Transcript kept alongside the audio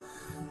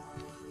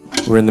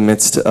We're in the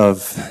midst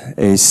of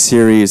a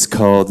series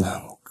called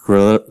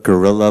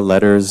Guerrilla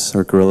Letters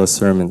or Guerrilla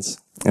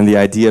Sermons. And the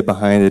idea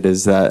behind it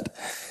is that,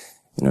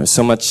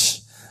 so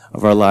much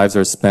of our lives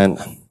are spent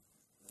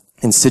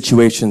in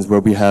situations where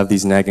we have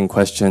these nagging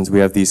questions. We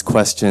have these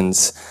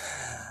questions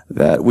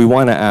that we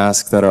want to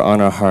ask that are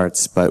on our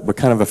hearts, but we're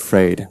kind of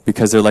afraid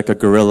because they're like a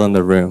gorilla in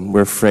the room.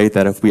 We're afraid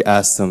that if we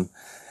ask them,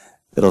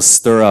 it'll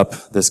stir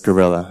up this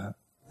gorilla,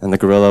 and the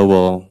gorilla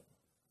will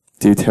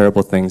do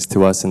terrible things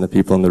to us and the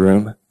people in the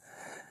room.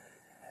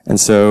 And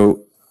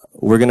so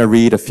we're going to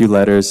read a few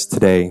letters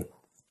today,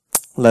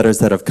 letters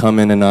that have come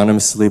in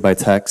anonymously by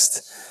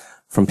text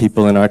from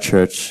people in our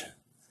church.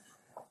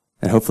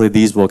 And hopefully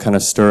these will kind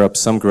of stir up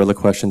some gorilla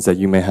questions that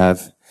you may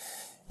have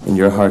in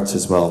your hearts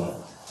as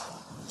well.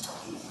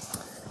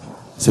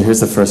 So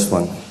here's the first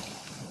one.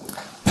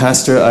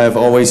 Pastor, I have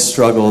always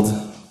struggled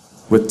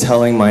with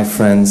telling my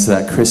friends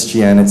that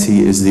Christianity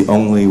is the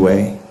only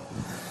way.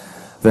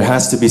 There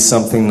has to be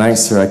something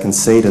nicer I can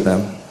say to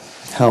them.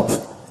 Help.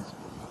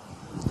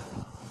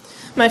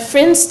 My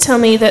friends tell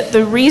me that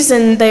the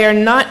reason they are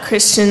not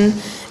Christian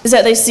is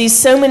that they see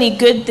so many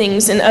good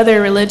things in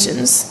other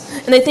religions,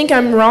 and they think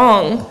I'm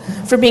wrong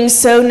for being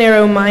so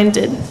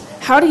narrow-minded.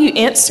 How do you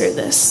answer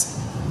this?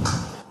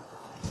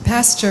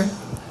 Pastor,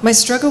 my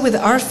struggle with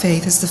our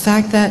faith is the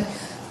fact that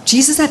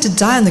Jesus had to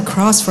die on the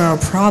cross for our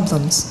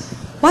problems.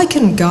 Why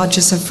couldn't God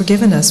just have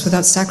forgiven us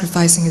without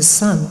sacrificing his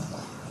son?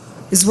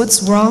 Is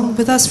what's wrong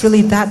with us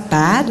really that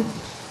bad?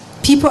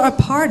 People are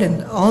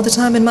pardoned all the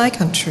time in my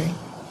country.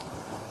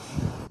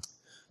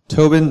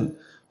 Tobin,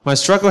 my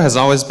struggle has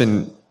always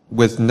been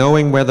with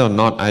knowing whether or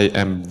not I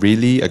am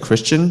really a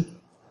Christian.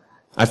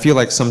 I feel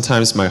like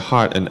sometimes my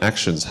heart and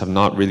actions have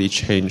not really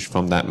changed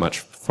from that much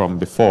from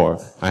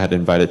before I had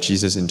invited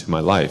Jesus into my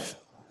life.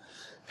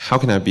 How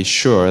can I be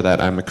sure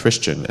that I'm a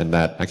Christian and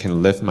that I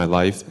can live my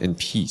life in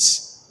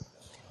peace?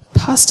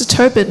 Pastor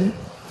Tobin,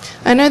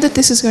 I know that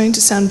this is going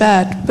to sound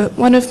bad, but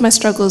one of my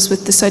struggles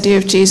with this idea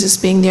of Jesus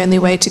being the only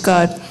way to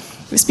God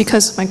is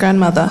because of my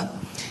grandmother.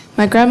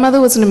 My grandmother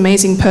was an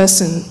amazing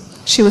person.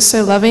 She was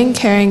so loving,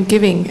 caring,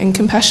 giving, and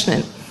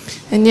compassionate,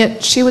 and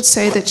yet she would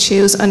say that she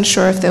was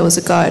unsure if there was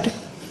a God.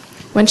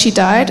 When she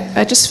died,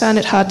 I just found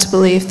it hard to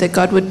believe that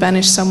God would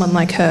banish someone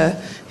like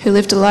her, who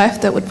lived a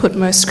life that would put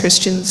most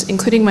Christians,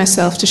 including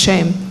myself, to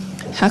shame.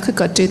 How could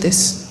God do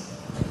this?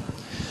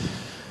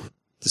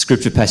 The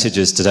scripture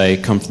passages today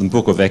come from the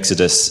book of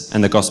Exodus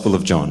and the Gospel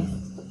of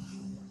John.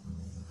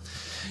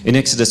 In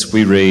Exodus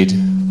we read,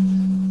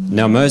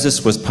 Now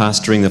Moses was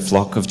pasturing the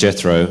flock of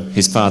Jethro,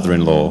 his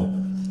father-in-law,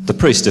 the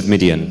priest of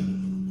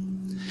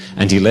Midian.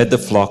 And he led the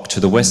flock to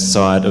the west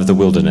side of the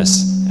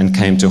wilderness and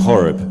came to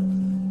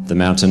Horeb, the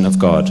mountain of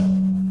God.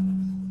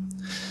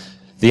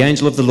 The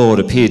angel of the Lord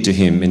appeared to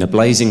him in a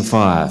blazing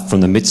fire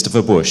from the midst of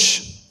a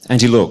bush,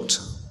 and he looked.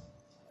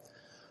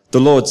 The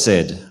Lord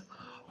said,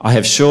 I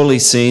have surely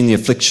seen the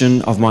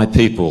affliction of my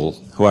people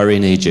who are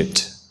in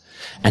Egypt,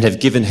 and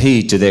have given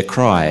heed to their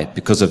cry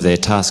because of their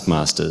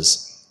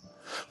taskmasters,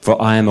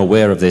 for I am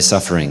aware of their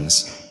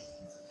sufferings.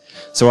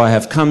 So I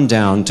have come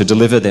down to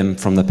deliver them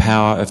from the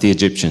power of the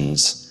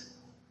Egyptians,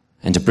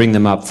 and to bring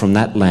them up from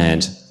that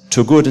land to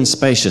a good and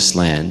spacious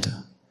land,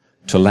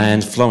 to a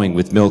land flowing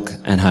with milk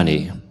and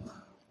honey.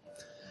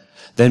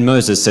 Then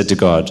Moses said to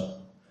God,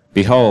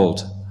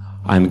 Behold,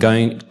 I am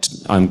going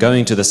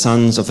to the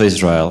sons of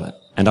Israel,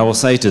 and I will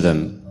say to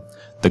them,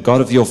 The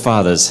God of your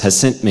fathers has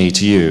sent me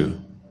to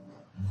you.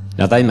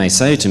 Now they may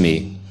say to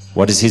me,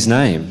 What is his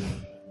name?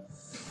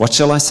 What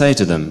shall I say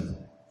to them?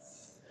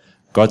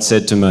 God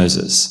said to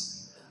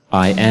Moses,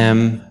 I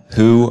am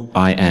who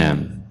I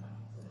am.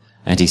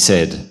 And he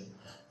said,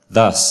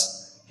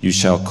 Thus you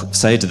shall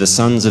say to the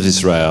sons of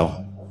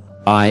Israel,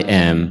 I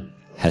am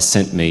has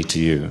sent me to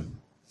you.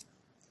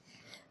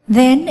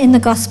 Then in the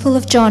Gospel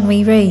of John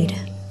we read,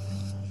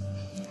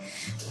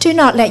 Do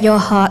not let your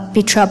heart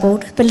be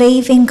troubled.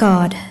 Believe in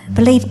God.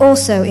 Believe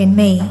also in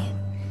me.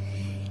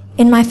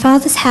 In my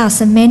Father's house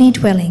are many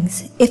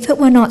dwellings. If it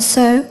were not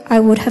so,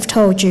 I would have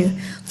told you,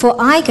 for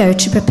I go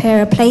to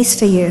prepare a place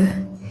for you.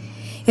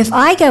 If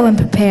I go and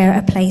prepare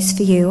a place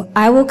for you,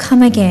 I will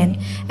come again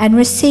and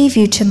receive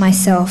you to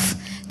myself,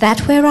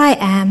 that where I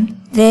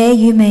am, there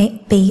you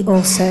may be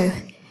also.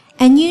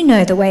 And you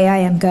know the way I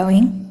am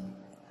going.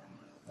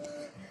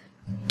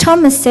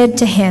 Thomas said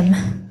to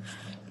him,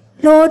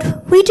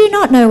 Lord, we do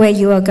not know where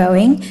you are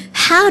going.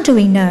 How do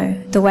we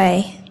know the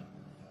way?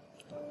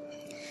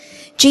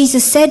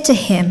 Jesus said to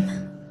him,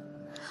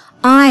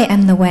 I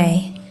am the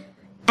way,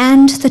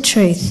 and the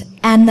truth,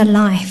 and the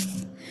life.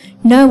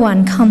 No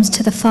one comes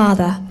to the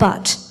Father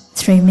but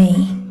through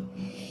me.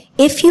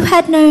 If you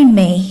had known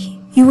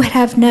me, you would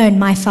have known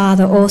my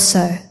Father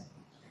also.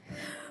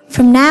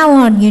 From now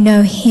on you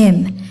know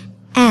him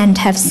and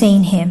have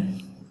seen him.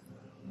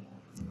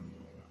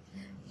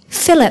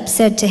 Philip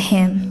said to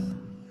him,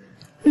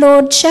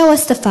 Lord, show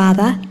us the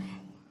Father,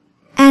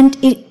 and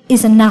it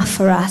is enough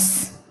for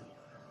us.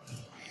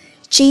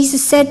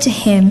 Jesus said to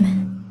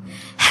him,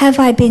 Have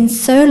I been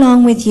so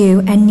long with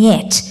you, and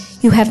yet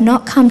you have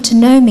not come to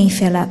know me,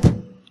 Philip?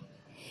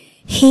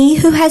 He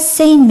who has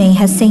seen me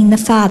has seen the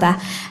Father.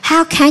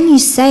 How can you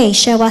say,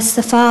 'Show us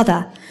the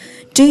Father'?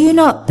 Do you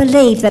not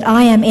believe that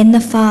I am in the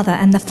Father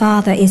and the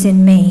Father is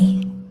in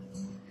me?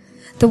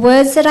 The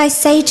words that I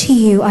say to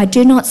you I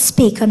do not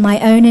speak on my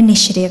own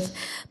initiative,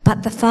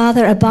 but the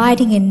Father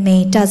abiding in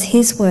me does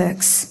his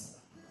works.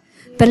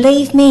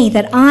 Believe me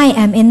that I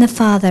am in the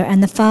Father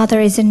and the Father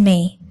is in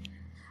me.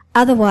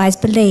 Otherwise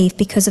believe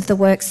because of the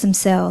works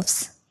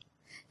themselves.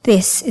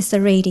 This is the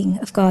reading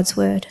of God's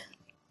word.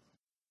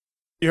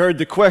 You heard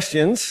the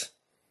questions.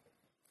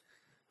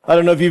 I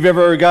don't know if you've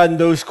ever gotten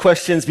those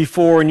questions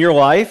before in your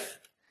life.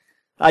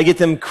 I get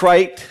them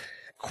quite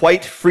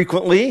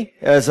frequently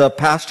as a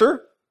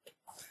pastor.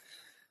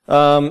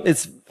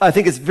 I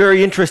think it's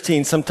very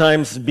interesting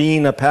sometimes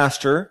being a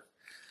pastor,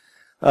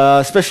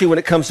 especially when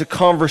it comes to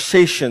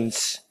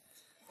conversations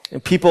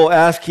and people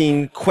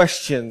asking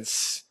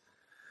questions.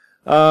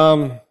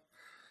 I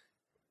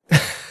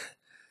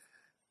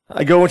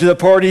go into the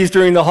parties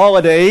during the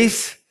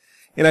holidays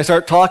and I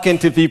start talking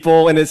to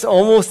people, and it's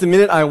almost the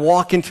minute I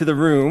walk into the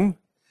room,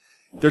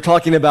 they're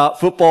talking about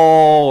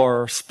football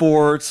or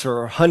sports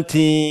or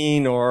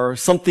hunting or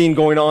something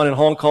going on in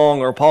Hong Kong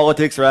or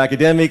politics or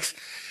academics.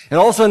 And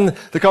all of a sudden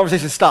the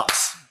conversation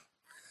stops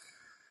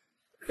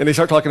and they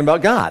start talking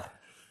about God.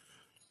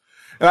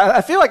 And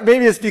I feel like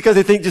maybe it's because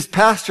they think just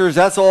pastors,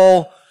 that's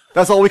all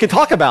we can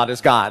talk about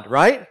is God,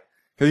 right?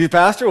 Because you're a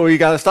pastor, well, you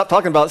got to stop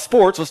talking about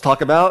sports. Let's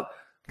talk about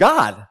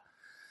God.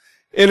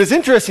 And it's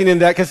interesting in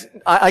that because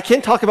I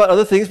can't talk about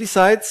other things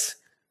besides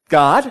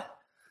God.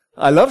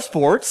 I love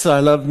sports.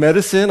 I love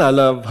medicine. I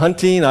love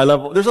hunting.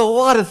 There's a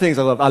lot of things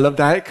I love. I love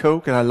Diet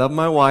Coke and I love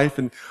my wife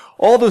and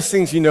all those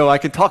things, I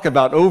can talk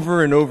about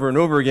over and over and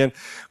over again.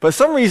 But for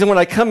some reason when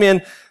I come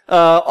in,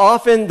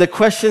 often the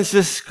questions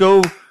just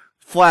go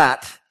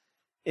flat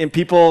and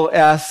people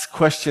ask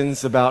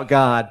questions about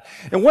God.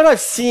 And what I've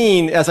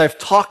seen as I've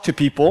talked to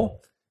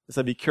people, as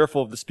I be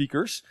careful of the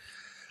speakers,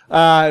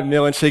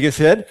 Mill and shake his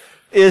head,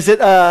 is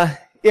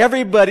that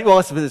everybody, well,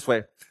 let's put it this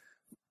way.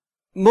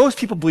 Most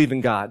people believe in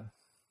God.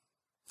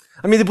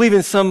 I mean, they believe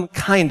in some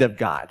kind of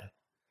God.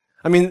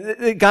 I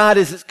mean, God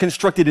is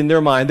constructed in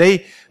their mind.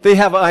 They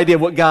have an idea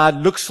of what God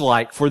looks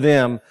like for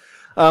them.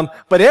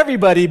 But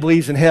everybody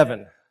believes in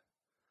heaven.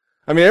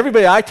 I mean,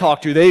 everybody I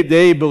talk to,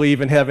 they believe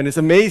in heaven. It's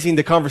amazing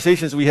the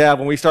conversations we have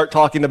when we start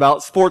talking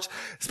about sports,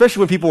 especially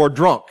when people are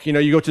drunk.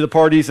 You go to the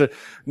parties,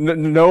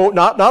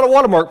 not a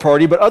Watermark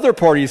party, but other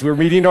parties. We're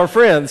meeting our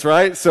friends,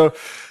 right? So,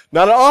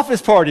 not an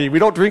office party. We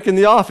don't drink in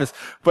the office.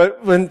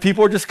 But when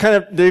people are just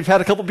they've had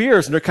a couple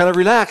beers and they're kind of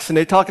relaxed and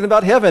they're talking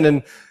about heaven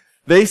and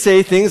they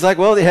say things like,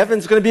 well,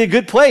 heaven's going to be a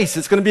good place.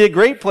 It's going to be a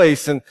great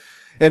place.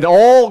 And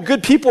all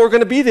good people are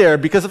going to be there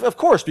because of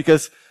course,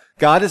 because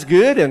God is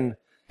good and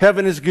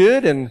heaven is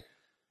good and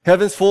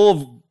heaven's full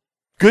of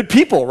good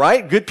people,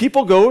 right? Good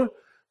people go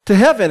to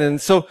heaven.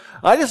 And so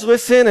I just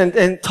listen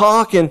and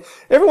talk, and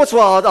every once in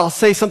a while I'll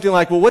say something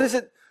like, well, what does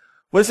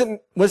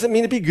it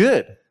mean to be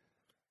good?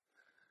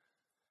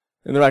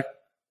 And they're like,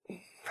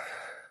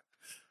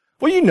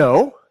 well,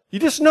 you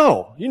just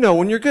know.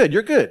 When you're good,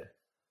 you're good.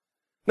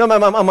 No,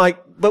 I'm like,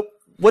 but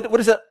what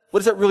does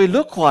that really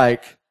look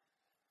like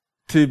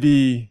to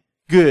be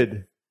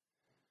good?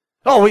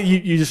 Oh, well,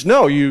 you just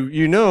know.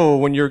 You know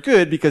when you're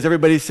good because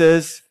everybody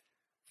says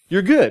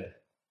you're good.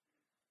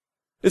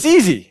 It's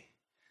easy.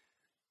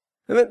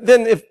 And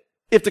then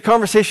if the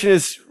conversation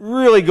is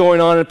really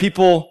going on and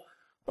people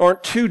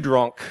aren't too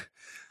drunk,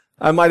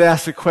 I might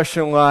ask a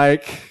question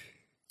like,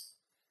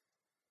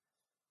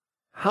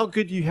 how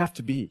good do you have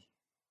to be?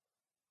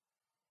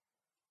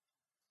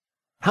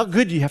 How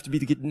good do you have to be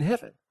to get in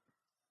heaven?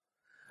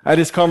 I had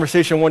this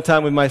conversation one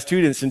time with my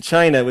students in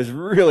China. It was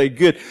really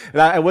good.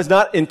 And I was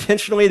not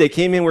intentionally. They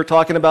came in, we were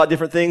talking about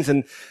different things.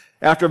 And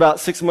after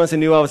about 6 months, I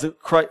knew I was a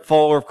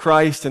follower of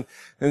Christ.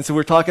 And so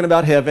we're talking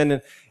about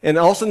heaven. And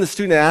all of a sudden the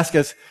student asked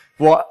us,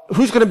 well,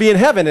 who's going to be in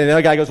heaven? And the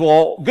other guy goes, well,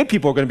 all good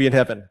people are going to be in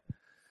heaven.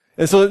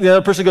 And so the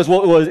other person goes,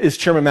 well, is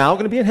Chairman Mao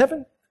going to be in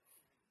heaven?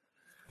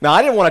 Now,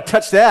 I didn't want to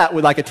touch that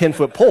with like a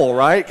 10-foot pole,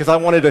 right? Because I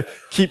wanted to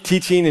keep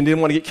teaching and didn't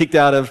want to get kicked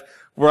out of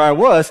where I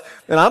was.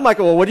 And I'm like,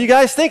 well, what do you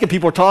guys think? And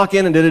people are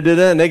talking and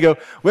and they go,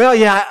 well,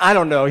 yeah, I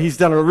don't know. He's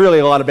done a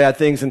lot of bad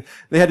things. And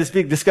they had this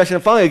big discussion.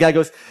 And finally, the guy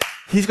goes,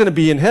 he's going to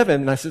be in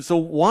heaven. And I said, so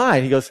why?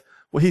 He goes,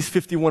 well, he's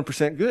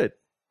 51% good.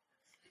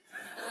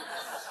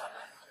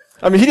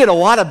 I mean, he did a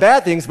lot of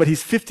bad things, but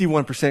he's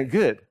 51%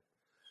 good.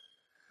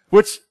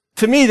 Which,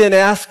 to me, then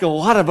asks a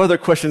lot of other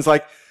questions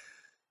like,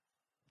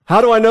 how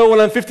do I know when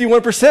I'm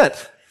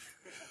 51%?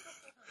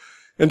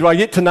 And do I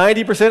get to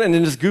 90% and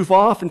then just goof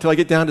off until I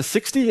get down to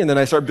 60 and then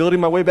I start building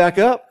my way back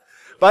up?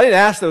 But I didn't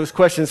ask those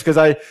questions because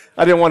I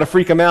didn't want to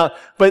freak them out.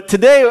 But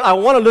today I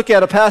want to look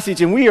at a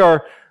passage, and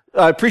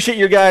I appreciate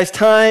your guys'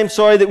 time.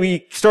 Sorry that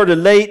we started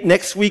late.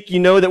 Next week,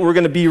 that we're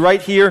going to be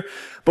right here.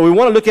 But we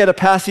want to look at a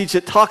passage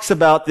that talks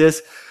about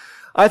this.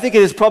 I think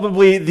it is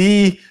probably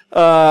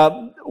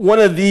one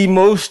of the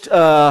most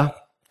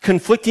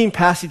conflicting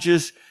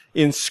passages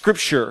in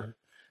Scripture.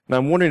 And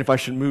I'm wondering if I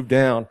should move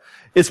down.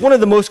 It's one of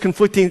the most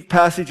conflicting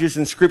passages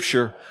in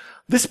Scripture.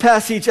 This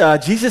passage,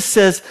 Jesus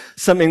says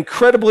some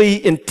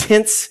incredibly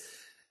intense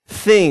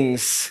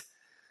things.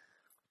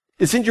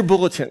 It's in your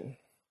bulletin.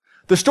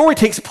 The story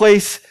takes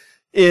place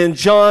in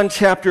John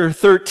chapter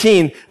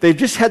 13. They've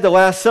just had the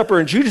Last Supper,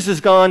 and Judas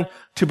has gone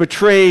to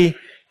betray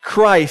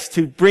Christ,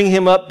 to bring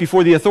him up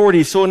before the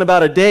authorities. So in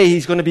about a day,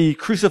 he's going to be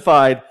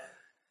crucified.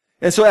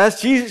 And so as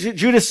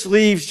Judas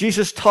leaves,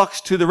 Jesus talks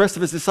to the rest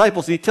of his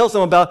disciples, and he tells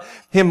them about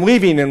him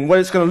leaving and what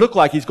it's going to look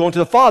like. He's going to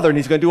the Father, and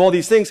he's going to do all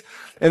these things.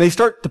 And they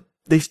start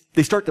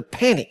to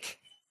panic,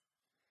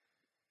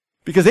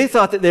 because they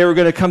thought that they were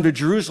going to come to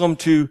Jerusalem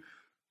to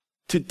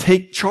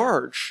take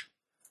charge,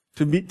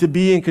 to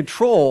be in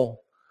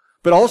control.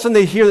 But all of a sudden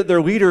they hear that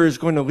their leader is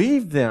going to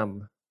leave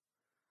them.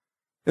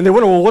 And they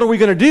wonder, well, what are we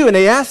going to do? And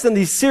they ask them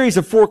these series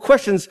of 4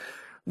 questions.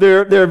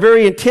 They're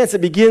very intense.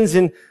 It begins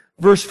in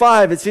verse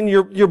 5. It's in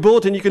your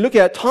bulletin. You can look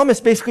at it.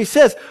 Thomas basically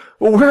says,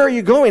 well, where are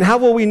you going? How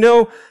will we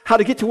know how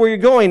to get to where you're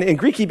going? In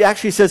Greek, he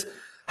actually says,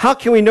 how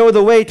can we know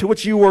the way to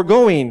which you are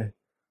going?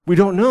 We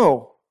don't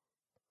know.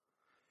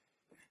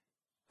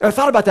 And I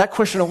thought about that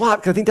question a lot,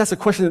 because I think that's a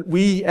question that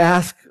we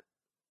ask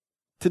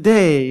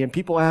today, and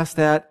people ask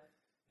that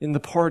in the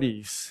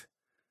parties.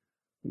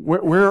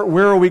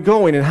 Where are we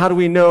going, and how do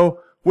we know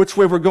which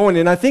way we're going?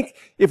 And I think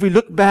if we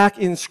look back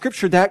in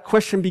Scripture, that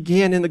question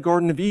began in the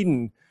Garden of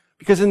Eden.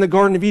 Because in the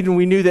Garden of Eden,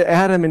 we knew that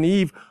Adam and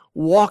Eve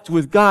walked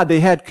with God. They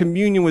had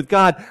communion with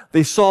God.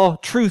 They saw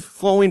truth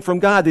flowing from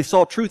God. They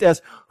saw truth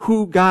as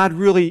who God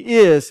really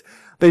is.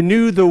 They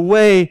knew the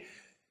way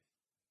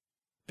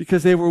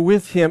because they were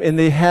with Him, and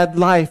they had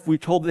life. We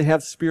told they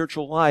have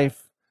spiritual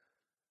life.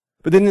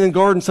 But then in the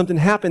garden, something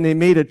happened. They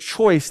made a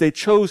choice. They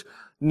chose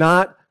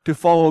not to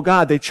follow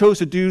God. They chose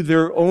to do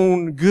their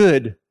own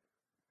good.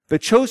 They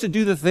chose to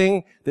do the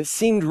thing that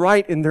seemed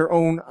right in their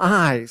own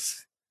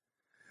eyes.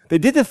 They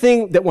did the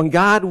thing that when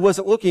God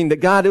wasn't looking,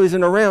 that God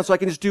isn't around, so I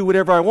can just do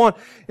whatever I want.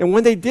 And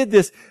when they did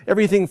this,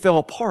 everything fell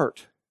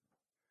apart.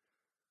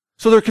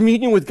 So their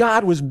communion with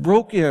God was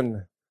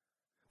broken.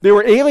 They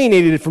were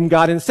alienated from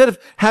God. Instead of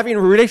having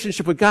a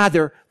relationship with God,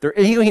 they're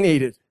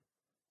alienated.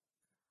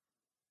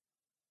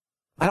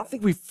 I don't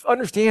think we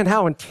understand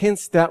how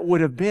intense that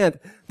would have been.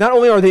 Not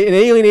only are they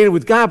alienated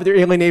with God, but they're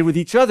alienated with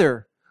each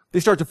other. They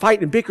start to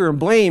fight and bicker and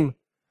blame.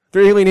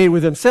 They're alienated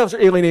with themselves.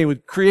 They're alienated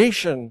with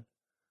creation.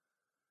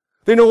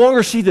 They no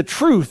longer see the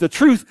truth. The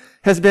truth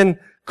has been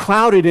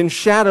clouded in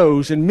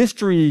shadows and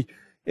mystery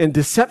and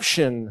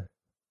deception,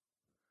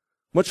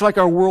 much like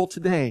our world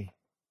today.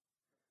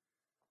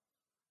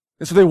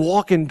 And so they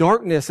walk in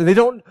darkness, and they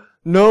don't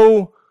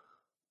know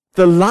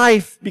the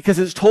life because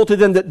it's told to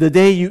them that the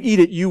day you eat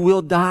it, you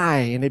will die.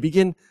 And they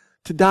begin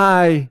to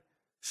die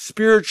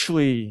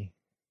spiritually.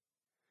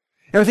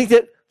 And I think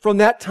that from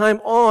that time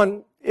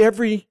on,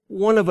 every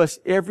one of us,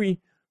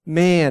 every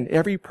man,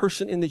 every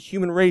person in the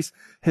human race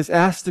has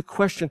asked the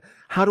question,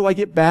 how do I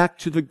get back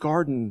to the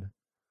garden?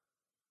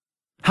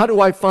 How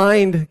do I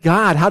find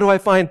God? How do I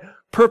find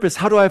purpose?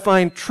 How do I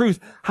find truth?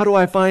 How do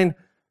I find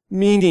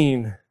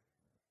meaning?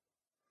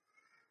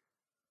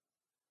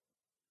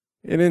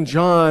 And in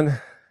John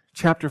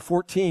chapter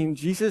 14,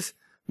 Jesus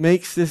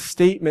makes this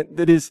statement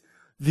that is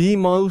the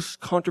most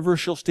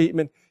controversial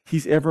statement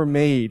He's ever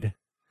made.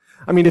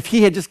 I mean, if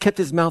He had just kept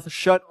His mouth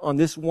shut on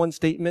this one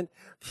statement,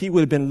 He would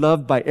have been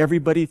loved by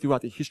everybody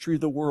throughout the history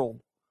of the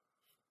world.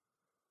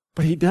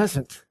 But He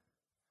doesn't.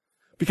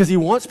 Because He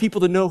wants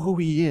people to know who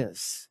He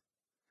is.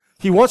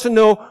 He wants to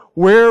know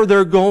where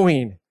they're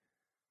going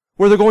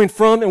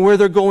from and where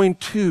they're going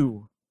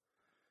to.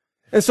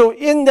 And so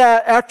in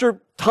that,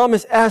 after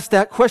Thomas asked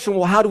that question,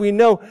 well, how do we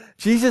know?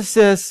 Jesus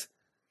says,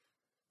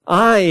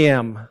 I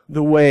am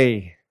the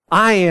way.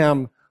 I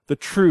am the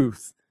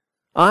truth.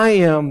 I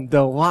am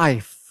the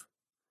life.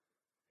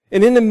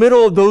 And in the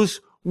middle of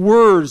those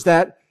words,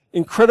 that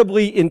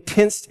incredibly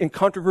intense and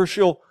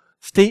controversial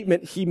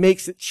statement He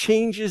makes, it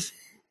changes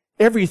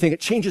everything. It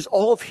changes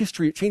all of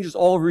history. It changes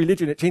all of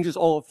religion. It changes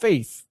all of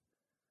faith.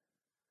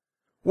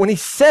 When He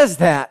says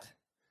that,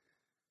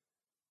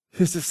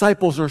 His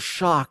disciples are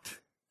shocked.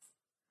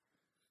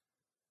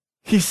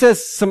 He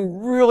says some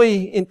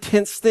really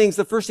intense things.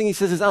 The first thing He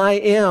says is, I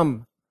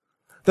am.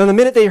 Then the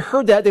minute they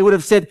heard that, they would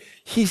have said,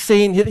 He's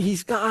saying that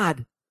He's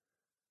God.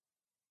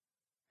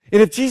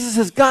 And if Jesus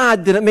is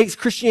God, then it makes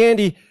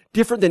Christianity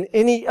different than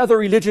any other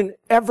religion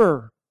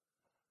ever.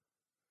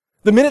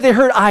 The minute they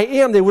heard I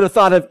am, they would have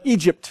thought of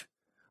Egypt,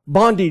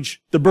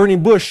 bondage, the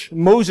burning bush,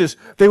 Moses.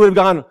 They would have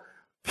gone,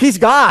 He's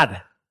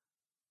God.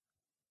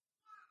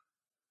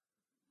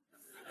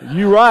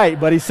 You're right,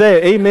 buddy. Say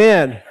it.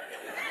 Amen.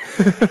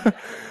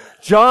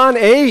 John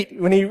 8,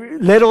 when he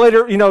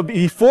later,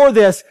 before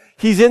this,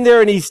 he's in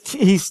there and he's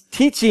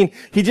teaching.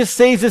 He just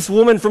saves this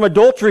woman from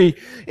adultery,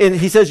 and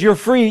he says, "You're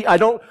free. I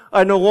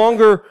no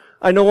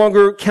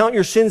longer count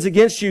your sins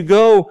against you.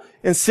 Go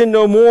and sin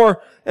no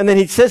more." And then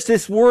he says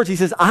this words. He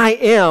says, "I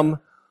am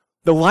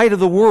the light of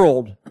the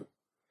world.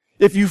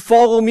 If you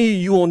follow me,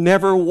 you will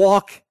never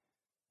walk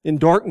in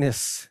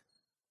darkness,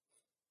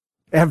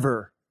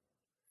 ever."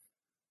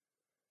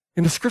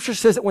 And the scripture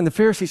says that when the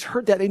Pharisees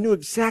heard that, they knew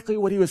exactly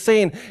what he was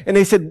saying. And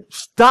they said,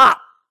 "Stop.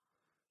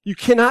 You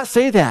cannot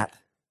say that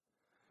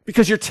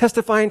because you're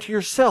testifying to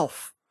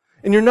yourself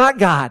and you're not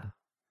God.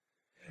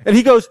 And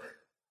he goes,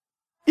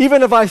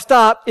 even if I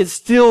stop, it's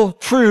still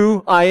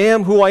true. I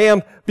am who I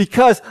am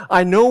because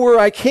I know where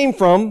I came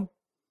from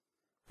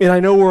and I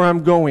know where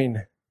I'm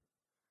going.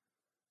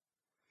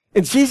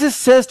 And Jesus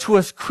says to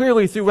us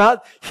clearly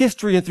throughout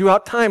history and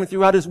throughout time and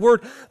throughout his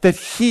word that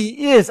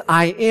he is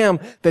I am,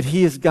 that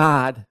he is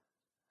God.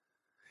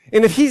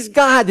 And if he's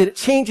God, that it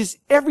changes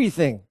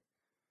everything.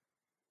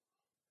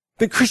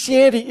 Then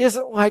Christianity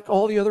isn't like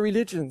all the other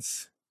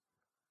religions.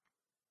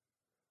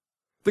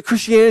 The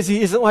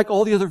Christianity isn't like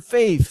all the other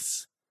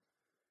faiths.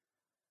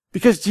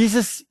 Because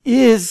Jesus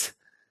is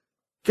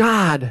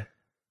God.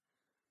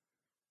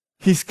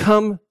 He's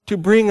come to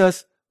bring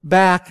us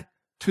back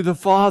to the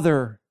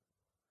Father.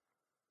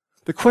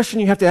 The question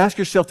you have to ask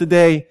yourself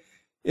today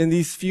in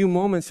these few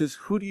moments is,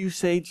 who do you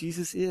say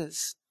Jesus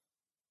is?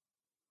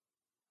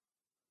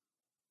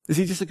 Is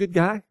he just a good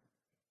guy?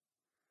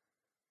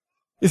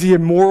 Is he a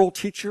moral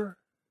teacher?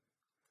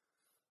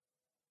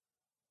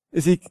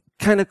 Is he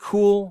kind of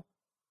cool?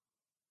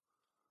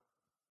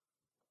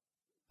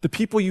 The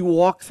people you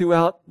walk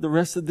throughout the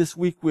rest of this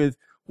week with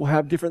will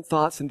have different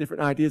thoughts and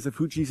different ideas of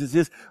who Jesus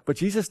is, but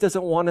Jesus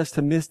doesn't want us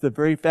to miss the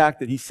very fact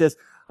that he says,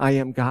 I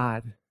am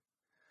God.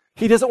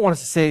 He doesn't want us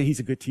to say he's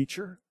a good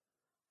teacher.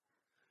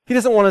 He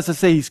doesn't want us to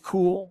say he's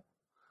cool.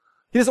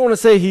 He doesn't want to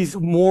say he's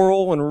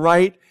moral and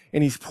right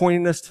and he's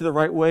pointing us to the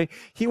right way.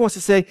 He wants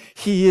to say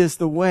he is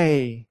the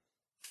way.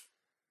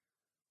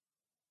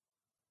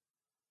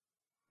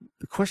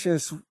 The question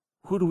is,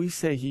 who do we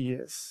say he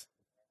is?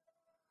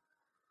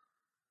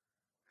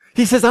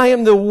 He says, I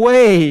am the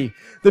way.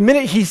 The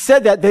minute he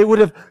said that, they would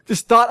have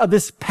just thought of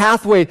this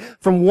pathway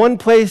from one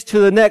place to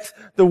the next.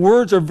 The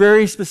words are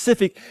very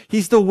specific.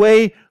 He's the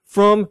way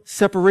from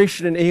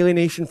separation and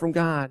alienation from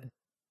God.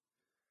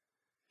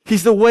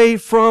 He's the way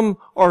from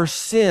our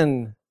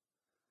sin.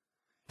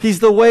 He's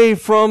the way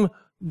from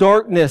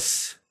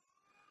darkness.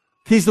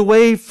 He's the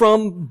way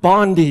from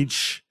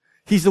bondage.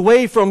 He's the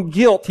way from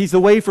guilt. He's the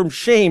way from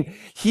shame.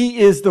 He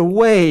is the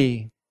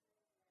way.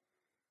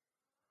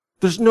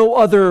 There's no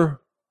other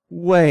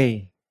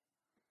way.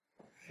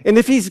 And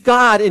if he's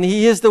God and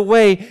he is the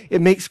way,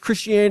 it makes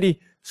Christianity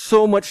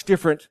so much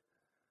different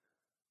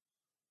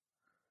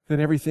than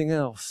everything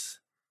else.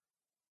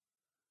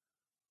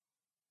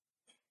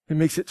 It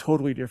makes it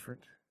totally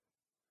different.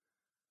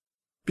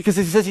 Because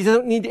he says he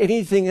doesn't need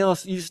anything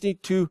else. You just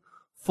need to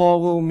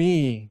follow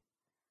me.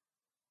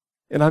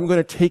 And I'm going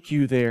to take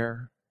you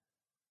there.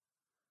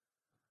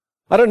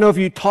 I don't know if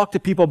you talk to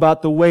people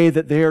about the way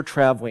that they're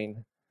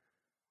traveling,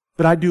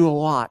 but I do a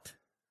lot.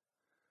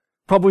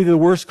 Probably the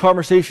worst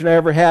conversation I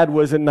ever had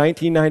was in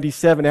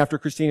 1997 after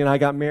Christine and I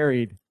got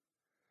married.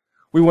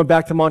 We went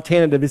back to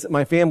Montana to visit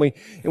my family,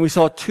 and we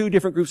saw two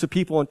different groups of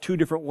people in two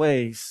different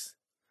ways.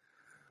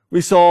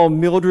 We saw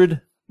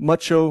Mildred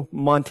Mucho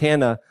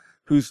Montana,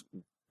 who's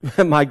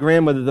my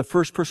grandmother, the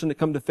first person to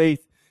come to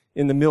faith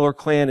in the Miller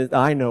clan that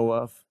I know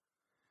of.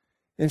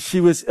 And she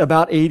was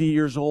about 80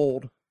 years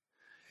old.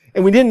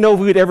 And we didn't know if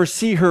we would ever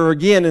see her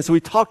again. And so we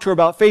talked to her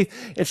about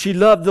faith. And she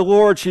loved the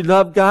Lord. She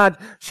loved God.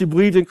 She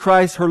believed in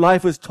Christ. Her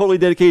life was totally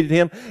dedicated to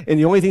him. And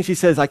the only thing she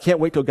says, I can't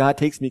wait till God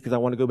takes me because I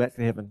want to go back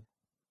to heaven.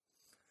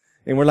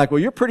 And we're like, well,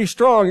 you're pretty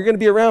strong. You're going to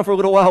be around for a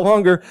little while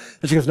longer.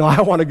 And she goes, no,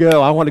 I want to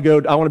go. I want to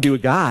go. I want to be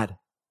with God.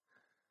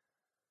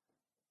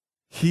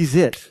 He's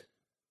it.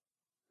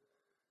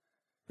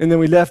 And then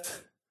we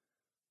left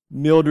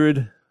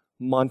Mildred,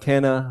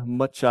 Montana,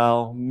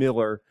 Muchow,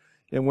 Miller,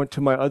 and went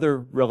to my other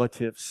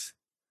relatives.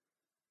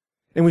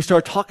 And we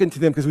started talking to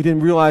them because we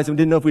didn't realize and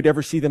didn't know if we'd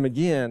ever see them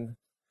again.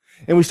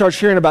 And we started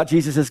sharing about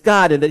Jesus as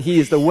God and that he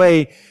is the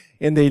way.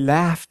 And they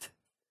laughed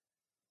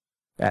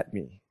at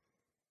me.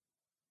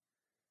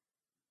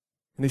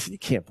 And they said, you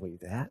can't believe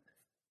that.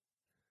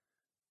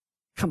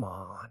 Come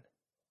on.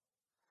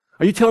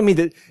 Are you telling me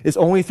that it's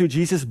only through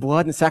Jesus'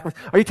 blood and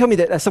sacrifice? Are you telling me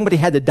that somebody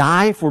had to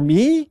die for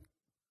me?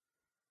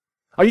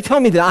 Are you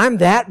telling me that I'm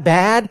that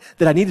bad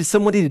that I needed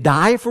somebody to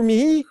die for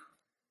me?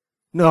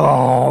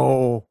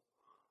 No.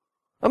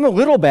 I'm a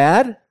little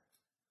bad.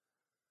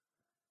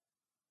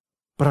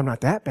 But I'm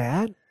not that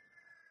bad.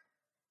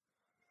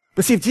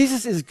 But see, if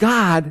Jesus is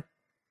God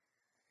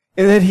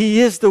and that he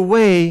is the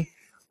way,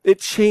 it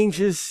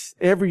changes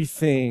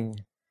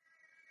everything.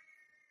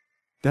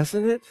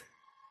 Doesn't it?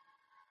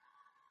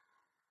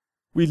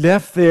 We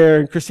left there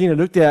and Christina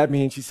looked at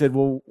me and she said,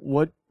 well,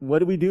 what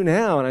do we do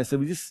now? And I said,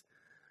 we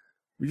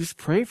just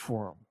pray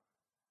for them.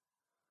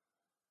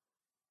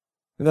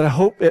 And that I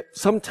hope that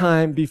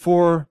sometime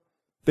before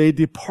they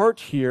depart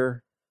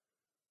here,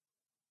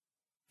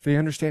 they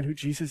understand who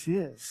Jesus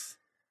is.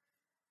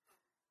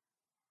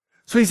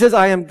 So he says,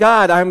 I am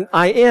God.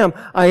 I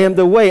am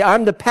the way.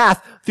 I'm the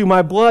path through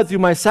my blood, through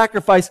my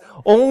sacrifice.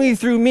 Only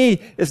through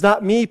me. It's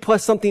not me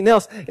plus something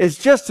else. It's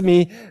just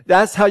me.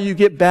 That's how you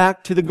get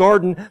back to the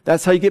garden.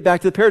 That's how you get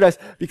back to the paradise.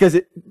 Because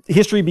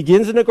history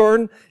begins in a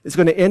garden. It's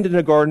going to end in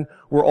a garden.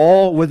 We're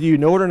all, whether you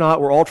know it or not,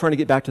 we're all trying to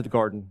get back to the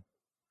garden.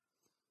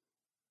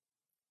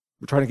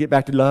 We're trying to get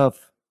back to love.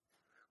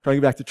 We're trying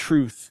to get back to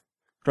truth.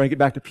 We're trying to get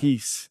back to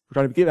peace. We're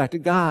trying to get back to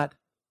God.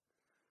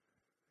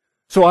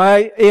 So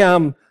I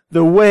am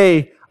the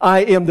way, I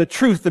am the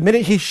truth. The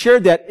minute he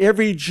shared that,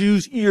 every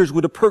Jew's ears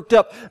would have perked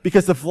up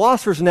because the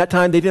philosophers in that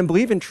time, they didn't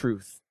believe in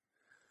truth.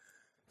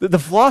 The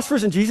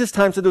philosophers in Jesus'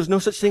 time said there was no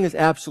such thing as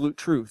absolute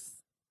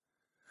truth.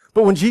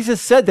 But when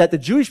Jesus said that, the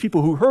Jewish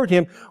people who heard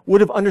him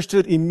would have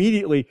understood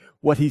immediately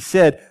what he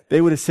said.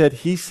 They would have said,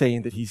 he's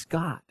saying that he's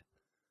God.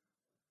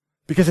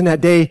 Because in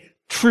that day,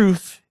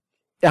 truth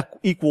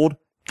equaled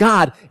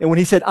God. And when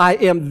he said, I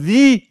am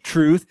the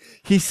truth,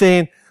 he's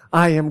saying,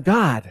 I am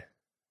God.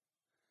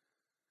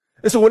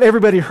 And so when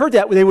everybody heard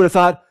that, they would have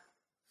thought,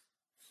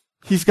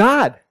 he's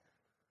God.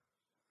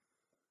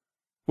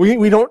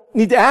 We don't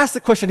need to ask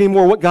the question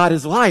anymore what God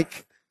is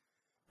like.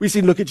 We just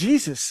need to look at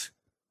Jesus.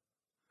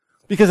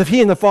 Because if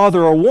he and the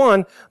Father are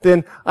one,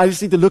 then I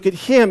just need to look at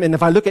him. And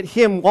if I look at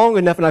him long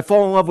enough and I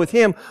fall in love with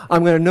him,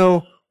 I'm going to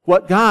know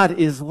what God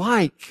is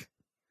like.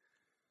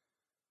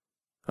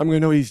 I'm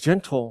going to know he's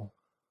gentle,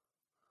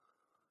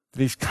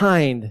 that he's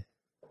kind,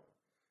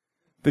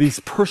 that he's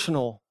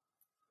personal,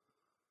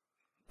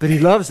 that he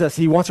loves us.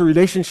 He wants a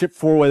relationship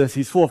with us.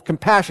 He's full of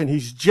compassion.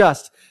 He's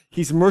just.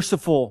 He's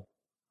merciful.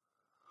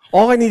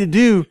 All I need to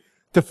do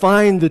to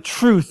find the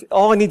truth,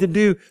 all I need to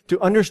do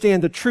to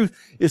understand the truth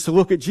is to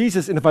look at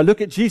Jesus. And if I look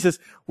at Jesus,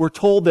 we're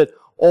told that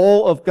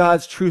all of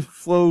God's truth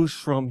flows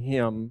from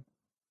him.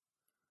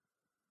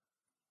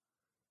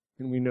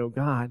 And we know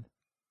God.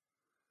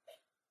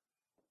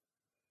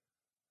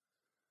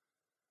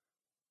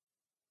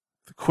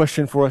 The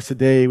question for us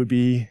today would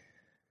be,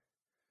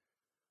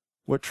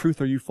 what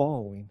truth are you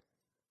following?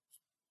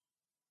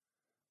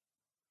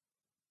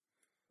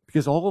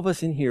 Because all of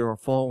us in here are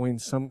following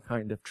some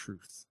kind of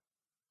truth.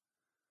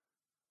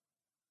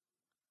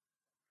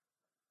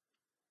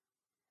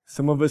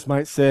 Some of us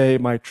might say,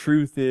 my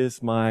truth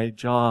is my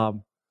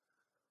job,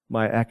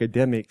 my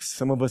academics.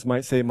 Some of us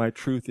might say, my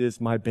truth is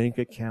my bank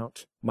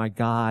account, my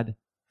God,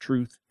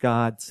 truth,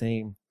 God,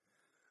 same.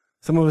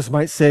 Some of us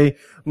might say,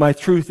 my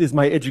truth is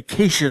my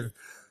education.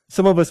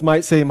 Some of us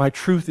might say, my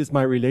truth is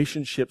my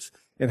relationships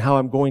and how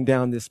I'm going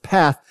down this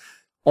path.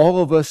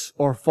 All of us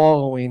are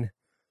following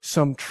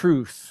some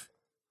truth.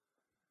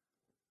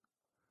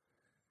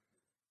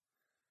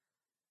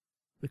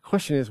 The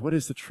question is, what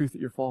is the truth that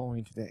you're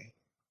following today?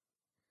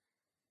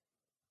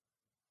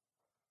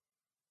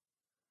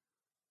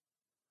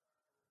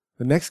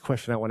 The next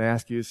question I want to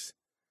ask you is,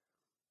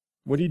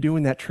 what do you do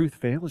when that truth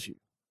fails you?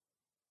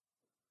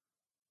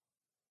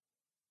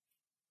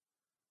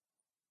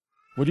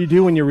 What do you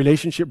do when your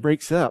relationship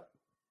breaks up?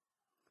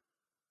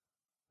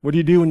 What do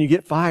you do when you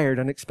get fired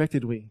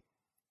unexpectedly?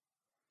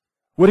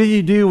 What do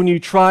you do when you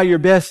try your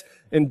best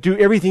and do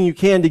everything you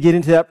can to get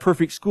into that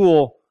perfect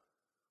school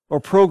or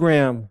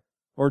program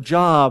or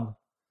job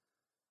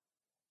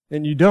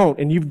and you don't,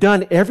 and you've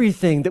done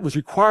everything that was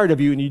required of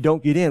you and you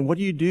don't get in? What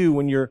do you do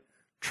when your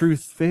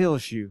truth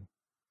fails you?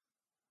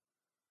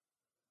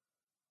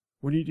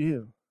 What do you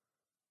do?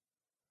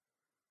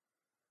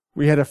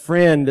 We had a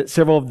friend that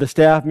several of the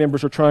staff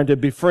members were trying to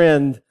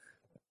befriend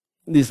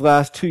these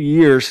last 2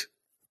 years.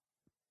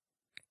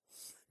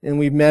 And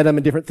we've met him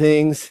in different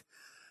things.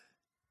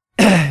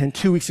 And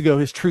 2 weeks ago,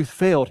 his truth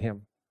failed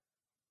him.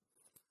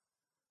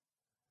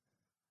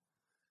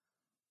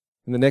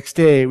 And the next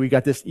day, we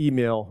got this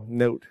email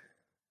note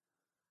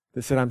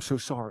that said, I'm so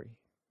sorry.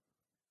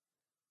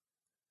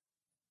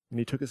 And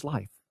he took his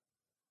life.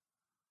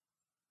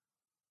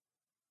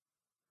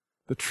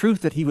 The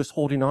truth that he was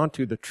holding on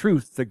to, the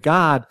truth, the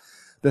God,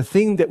 the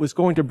thing that was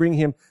going to bring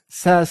him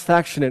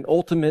satisfaction and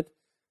ultimate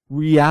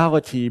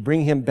reality,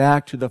 bring him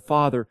back to the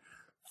Father,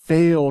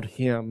 failed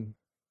him.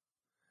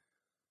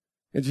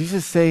 And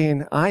Jesus is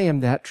saying, I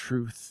am that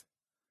truth,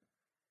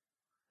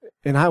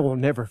 and I will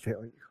never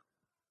fail you.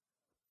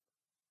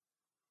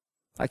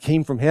 I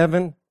came from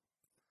heaven.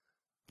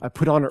 I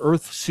put on an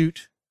earth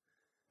suit.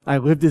 I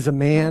lived as a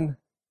man.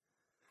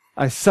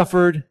 I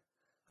suffered.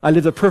 I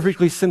lived a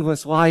perfectly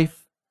sinless life.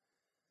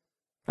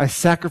 I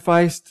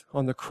sacrificed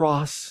on the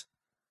cross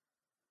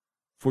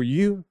for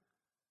you,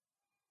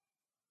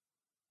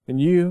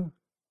 and you,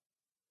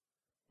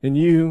 and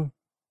you.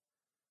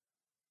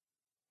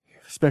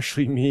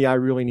 Especially me, I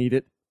really need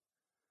it.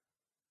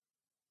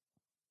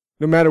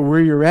 No matter where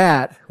you're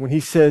at, when he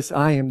says,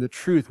 I am the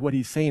truth, what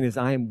he's saying is,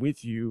 I am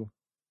with you,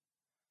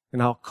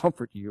 and I'll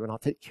comfort you, and I'll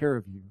take care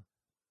of you.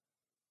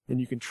 And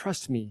you can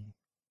trust me,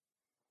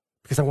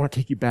 because I want to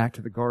take you back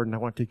to the garden. I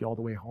want to take you all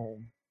the way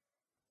home.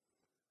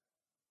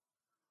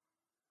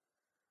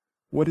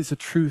 What is the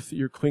truth that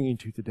you're clinging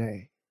to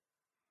today?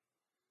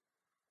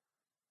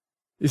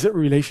 Is it a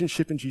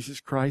relationship in Jesus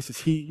Christ?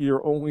 Is he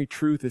your only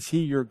truth? Is he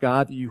your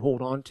God that you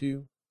hold on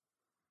to?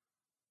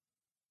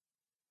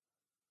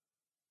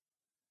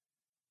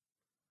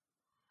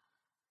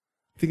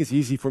 I think it's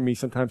easy for me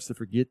sometimes to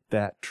forget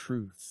that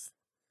truth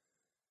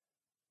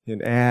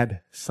and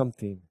add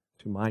something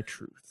to my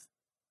truth.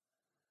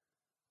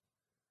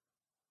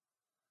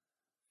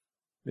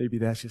 Maybe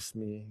that's just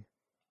me.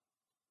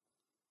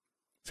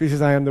 So he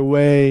says, I am the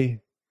way,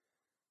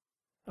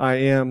 I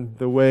am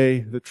the way,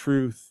 the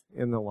truth,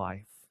 and the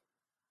life.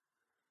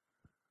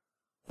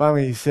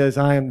 Finally, he says,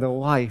 I am the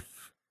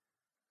life.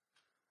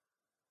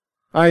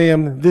 I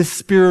am this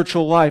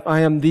spiritual life.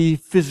 I am the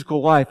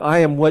physical life. I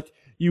am what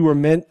you were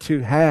meant to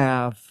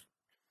have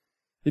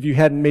if you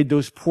hadn't made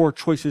those poor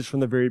choices from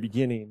the very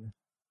beginning.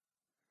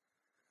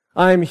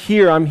 I'm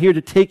here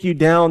to take you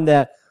down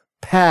that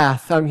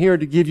path. I'm here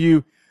to give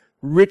you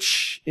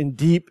rich and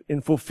deep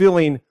and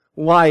fulfilling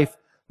life,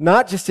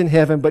 not just in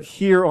heaven, but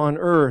here on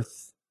earth.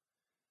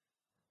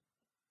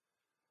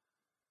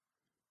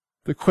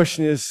 The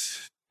question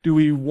is, do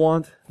we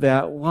want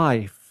that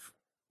life?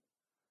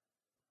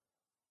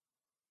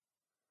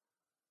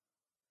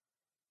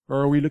 Or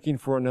are we looking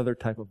for another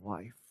type of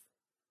life?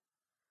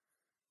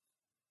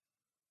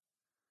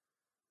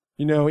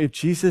 You know, if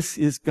Jesus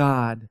is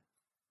God,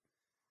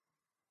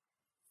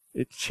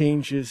 it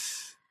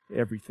changes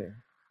everything.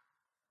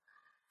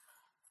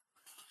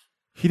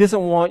 He doesn't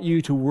want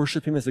you to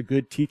worship Him as a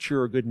good teacher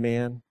or a good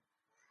man.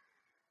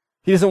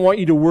 He doesn't want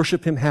you to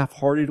worship Him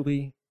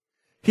half-heartedly.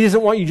 He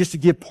doesn't want you just to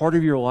give part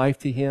of your life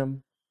to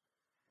Him.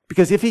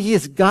 Because if He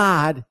is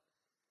God,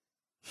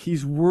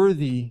 He's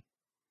worthy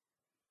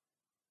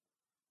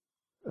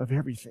of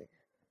everything.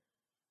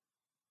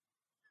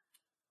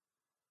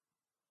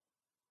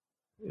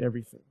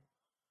 Everything.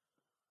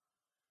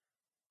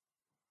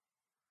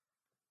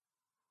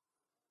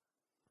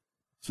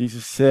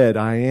 Jesus said,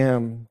 I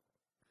am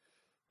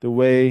the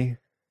way,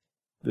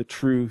 the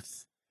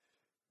truth,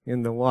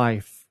 and the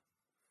life.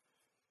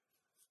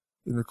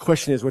 And the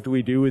question is, what do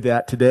we do with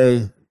that today?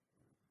 You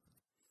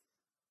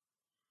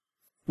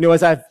know,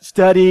 as I've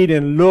studied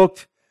and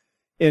looked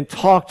and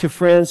talked to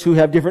friends who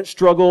have different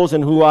struggles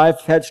and who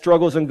I've had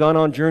struggles and gone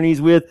on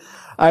journeys with,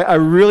 I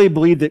really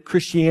believe that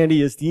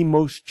Christianity is the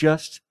most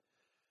just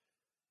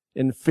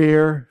and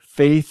fair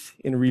faith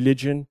in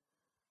religion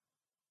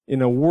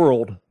in a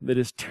world that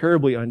is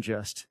terribly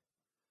unjust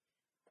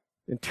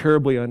and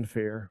terribly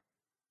unfair.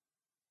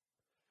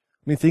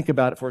 I mean, think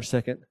about it for a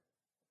second.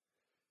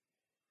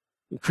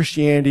 In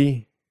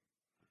Christianity,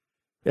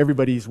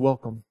 everybody's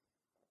welcome.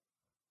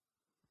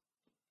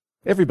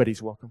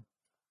 Everybody's welcome.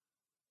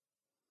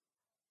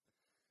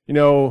 You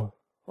know,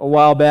 a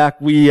while back,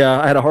 I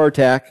had a heart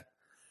attack,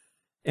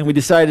 and we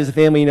decided as a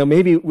family, you know,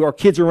 maybe our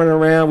kids are running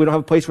around, we don't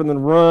have a place for them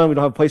to run, we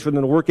don't have a place for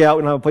them to work out,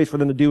 we don't have a place for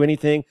them to do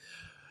anything.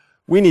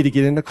 We need to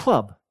get in a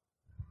club.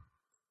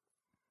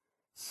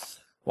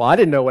 Well, I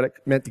didn't know what it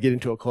meant to get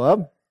into a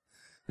club.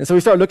 And so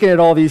we started looking at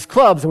all these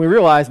clubs, and we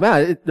realized,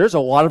 man, there's a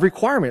lot of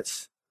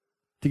requirements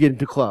to get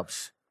into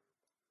clubs.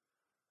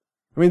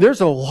 I mean,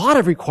 there's a lot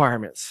of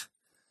requirements.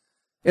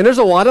 And there's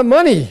a lot of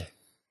money.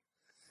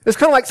 It's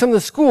kind of like some of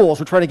the schools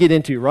we're trying to get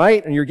into,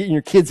 right? And you're getting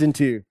your kids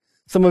into.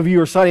 Some of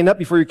you are signing up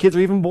before your kids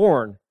are even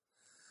born.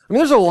 I mean,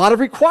 there's a lot of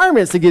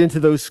requirements to get into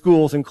those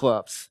schools and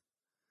clubs.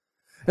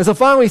 And so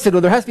finally we said,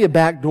 well, there has to be a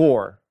back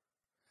door.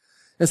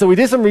 And so we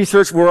did some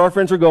research where our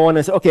friends were going, and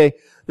I said, okay,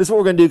 this is what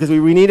we're going to do because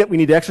we need it. We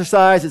need to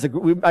exercise.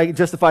 I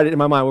justified it in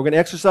my mind. We're going to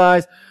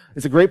exercise.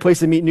 It's a great place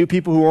to meet new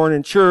people who aren't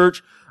in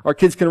church. Our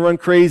kids can run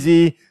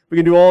crazy. We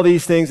can do all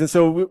these things. And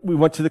so we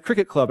went to the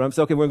cricket club. And I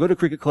said, okay, we're going to go to a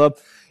cricket club,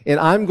 and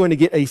I'm going to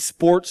get a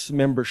sports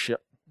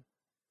membership.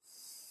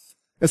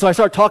 And so I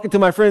started talking to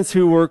my friends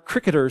who were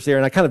cricketers there,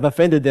 and I kind of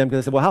offended them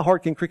because I said, well, how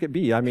hard can cricket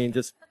be? I mean,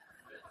 just...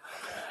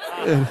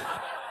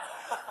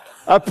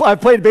 I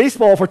played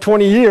baseball for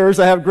 20 years.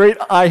 I have great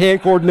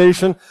eye-hand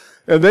coordination,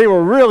 and they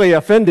were really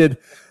offended.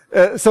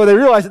 So they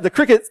realized that the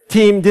cricket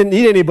team didn't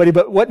need anybody,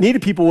 but what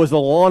needed people was the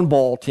lawn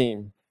ball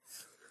team.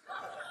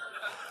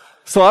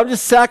 So I'm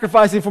just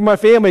sacrificing for my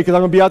family because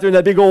I'm going to be out there in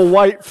that big old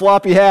white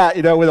floppy hat,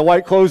 you know, with the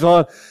white clothes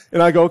on.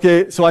 And I go,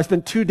 okay, so I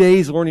spent 2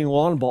 days learning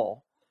lawn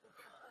ball.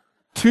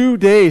 2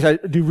 days. I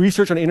do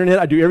research on the internet.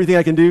 I do everything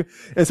I can do.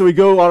 And so we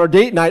go on our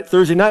date night,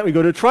 Thursday night, we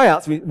go to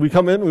tryouts. We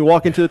come in, we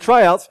walk into the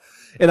tryouts,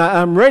 and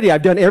I'm ready.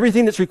 I've done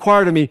everything that's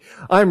required of me.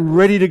 I'm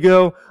ready to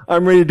go.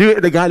 I'm ready to do it.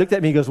 And the guy looked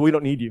at me and goes, well, we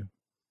don't need you.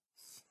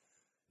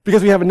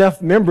 Because we have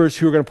enough members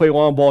who are going to play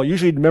lawn ball.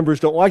 Usually the members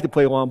don't like to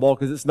play lawn ball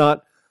because it's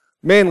not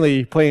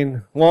manly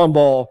playing lawn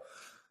ball.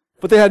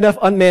 But they had enough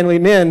unmanly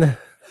men,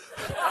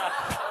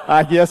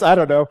 I guess, I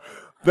don't know,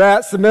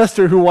 that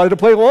semester who wanted to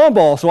play lawn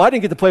ball. So I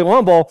didn't get to play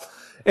lawn ball.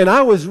 And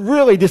I was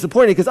really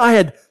disappointed because I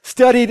had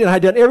studied and I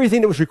had done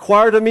everything that was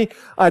required of me.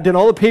 I had done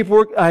all the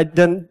paperwork. I had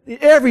done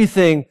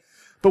everything.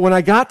 But when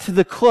I got to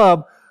the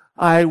club,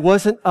 I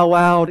wasn't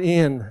allowed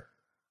in.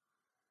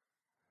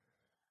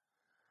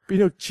 But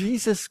you know,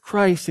 Jesus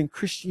Christ and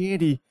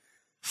Christianity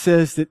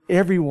says that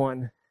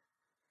everyone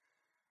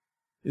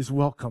is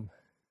welcome.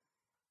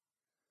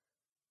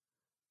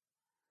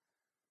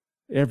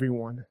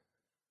 Everyone.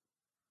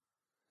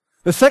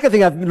 The second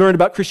thing I've learned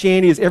about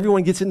Christianity is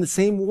everyone gets in the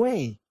same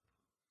way.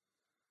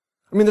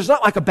 I mean, there's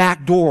not like a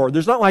back door.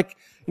 There's not like,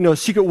 you know, a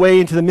secret way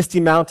into the Misty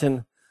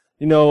Mountain,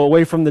 you know,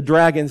 away from the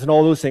dragons and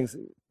all those things.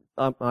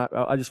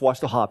 I just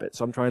watched The Hobbit,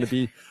 so I'm trying to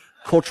be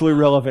culturally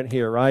relevant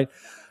here, right?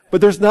 But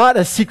there's not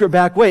a secret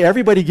back way.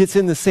 Everybody gets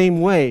in the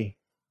same way.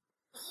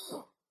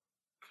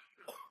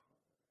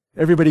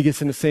 Everybody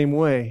gets in the same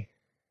way.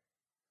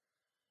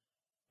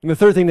 And the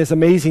third thing that's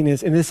amazing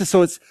is, and this is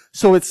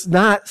so it's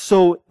not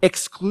so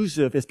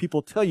exclusive as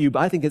people tell you, but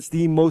I think it's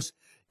the most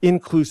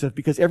inclusive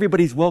because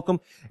everybody's welcome,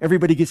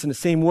 everybody gets in the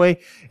same way,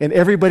 and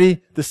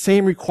the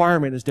same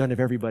requirement is done of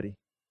everybody.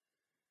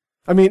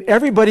 I mean,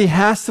 everybody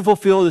has to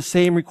fulfill the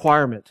same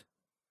requirement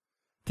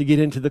to get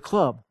into the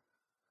club.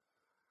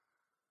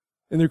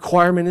 And the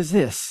requirement is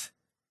this: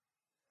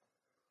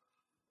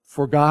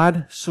 for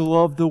God so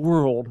loved the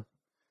world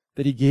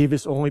that he gave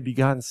his only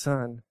begotten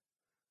Son,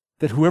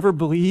 that whoever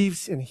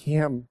believes in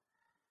him,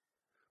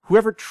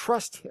 whoever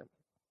trusts him,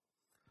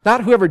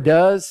 not whoever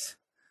does,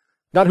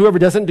 not whoever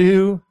doesn't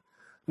do,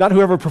 not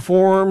whoever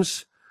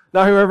performs,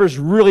 not whoever's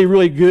really,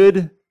 really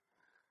good.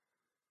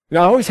 You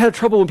know, I always had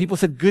trouble when people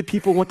said good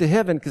people went to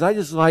heaven because I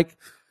just like,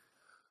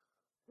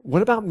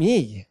 what about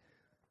me?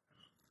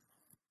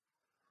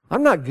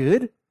 I'm not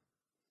good.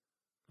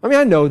 I mean,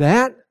 I know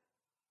that.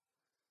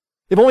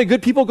 If only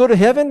good people go to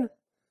heaven,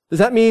 does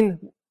that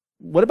mean,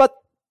 what about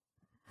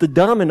the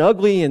dumb and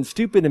ugly and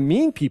stupid and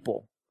mean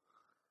people?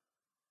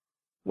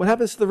 What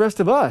happens to the rest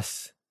of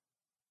us?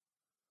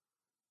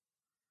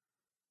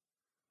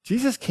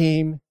 Jesus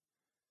came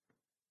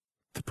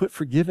to put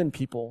forgiven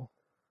people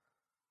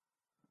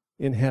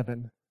in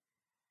heaven,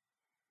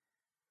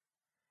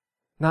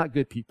 not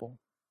good people.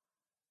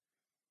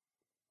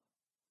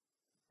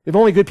 If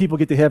only good people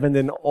get to heaven,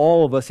 then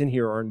all of us in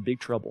here are in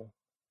big trouble.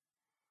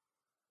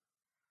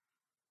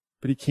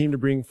 But he came to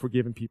bring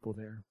forgiven people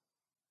there.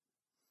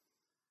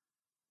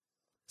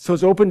 So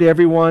it's open to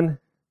everyone.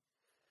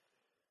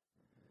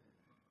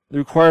 The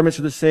requirements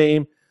are the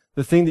same.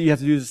 The thing that you have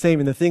to do is the same.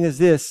 And the thing is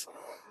this: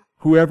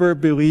 whoever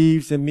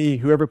believes in me,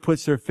 whoever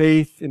puts their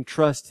faith and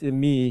trust in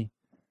me,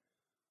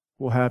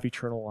 will have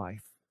eternal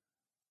life.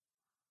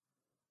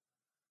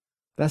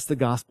 That's the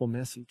gospel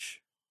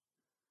message.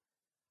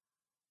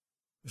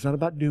 It's not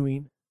about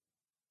doing.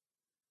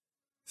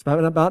 It's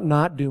not about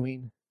not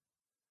doing.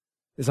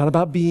 It's not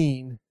about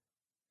being.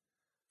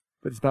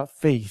 But it's about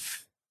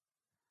faith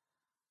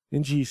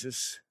in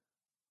Jesus,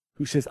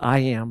 who says, I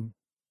am.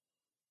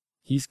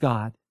 He's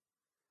God.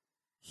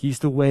 He's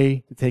the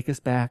way to take us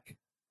back.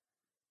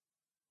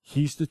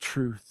 He's the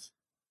truth.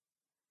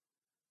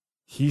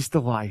 He's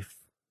the life.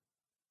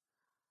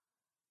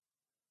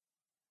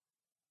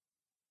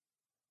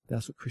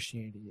 That's what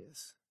Christianity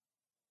is.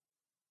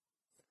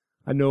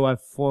 I know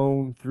I've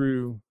flown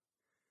through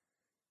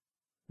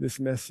this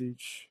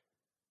message,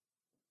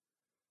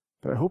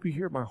 but I hope you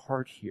hear my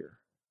heart here.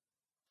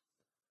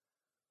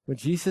 When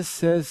Jesus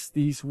says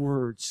these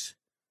words,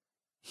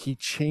 he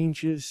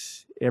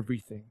changes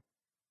everything.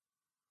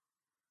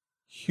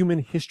 Human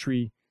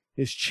history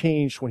is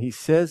changed when he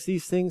says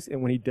these things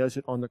and when he does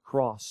it on the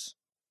cross.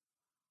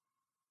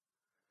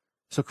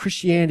 So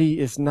Christianity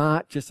is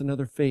not just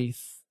another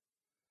faith.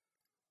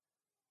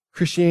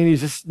 Christianity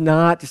is just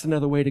not just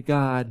another way to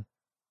God.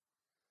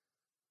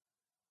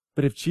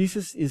 But if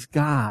Jesus is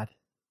God,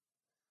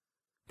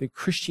 then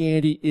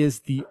Christianity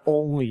is the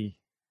only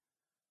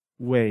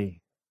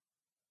way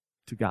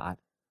to God.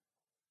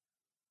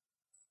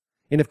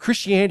 And if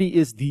Christianity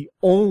is the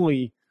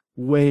only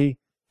way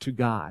to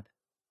God,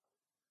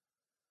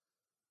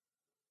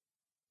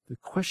 the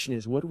question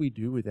is, what do we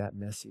do with that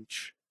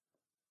message?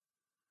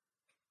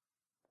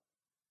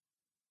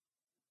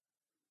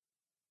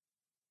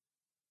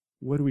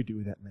 What do we do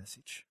with that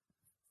message?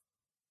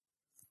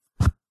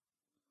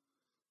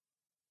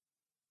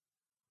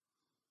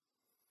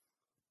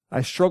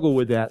 I struggle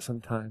with that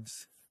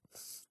sometimes.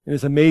 And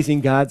it's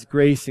amazing God's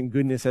grace and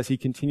goodness as he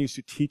continues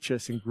to teach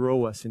us and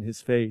grow us in his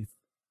faith.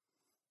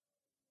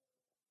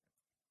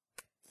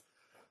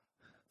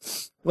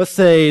 Let's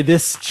say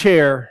this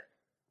chair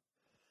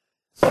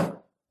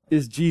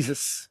is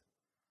Jesus.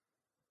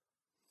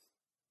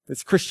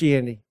 It's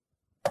Christianity.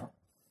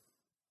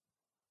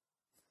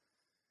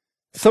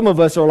 Some of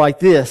us are like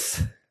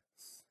this,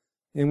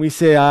 and we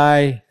say,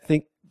 I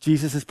think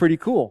Jesus is pretty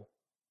cool.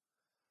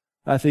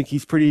 I think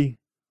he's pretty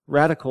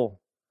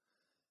radical.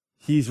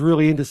 He's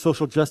really into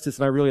social justice,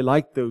 and I really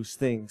like those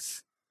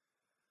things.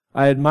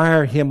 I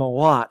admire him a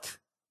lot.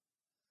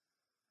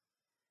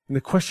 And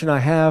the question I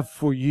have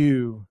for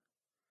you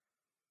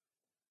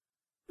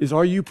is,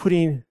 are you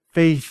putting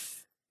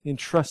faith and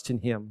trust in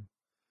him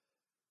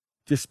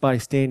just by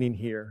standing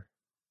here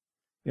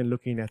and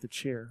looking at the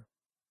chair?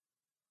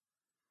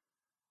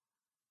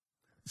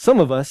 Some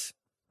of us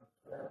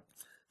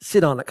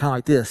sit on it kind of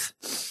like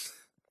this.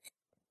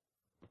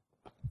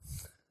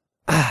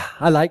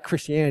 I like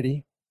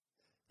Christianity.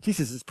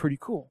 Jesus is pretty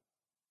cool.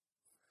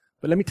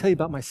 But let me tell you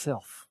about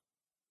myself.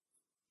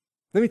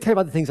 Let me tell you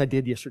about the things I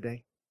did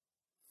yesterday.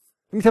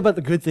 Let me tell you about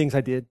the good things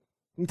I did.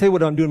 Let me tell you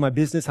what I'm doing in my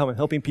business, how I'm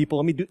helping people.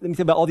 Let me tell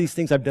you about all these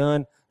things I've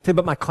done. Tell you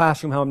about my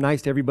classroom, how I'm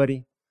nice to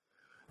everybody.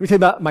 Let me tell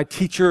you about my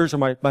teachers or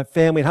my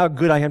family and how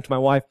good I am to my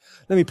wife.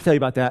 Let me tell you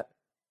about that.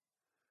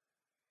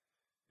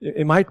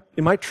 Am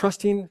I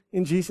trusting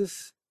in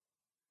Jesus?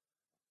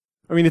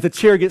 I mean, if the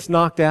chair gets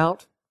knocked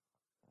out,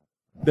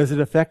 does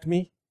it affect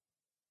me?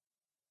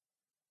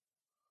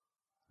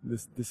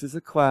 This is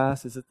a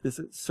class. This is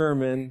a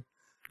sermon.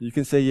 You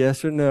can say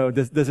yes or no.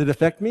 Does it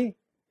affect me?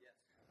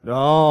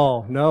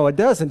 No, it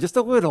doesn't. Just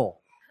a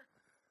little.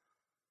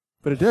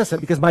 But it doesn't,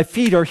 because my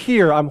feet are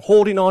here. I'm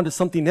holding on to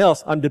something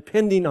else. I'm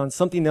depending on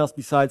something else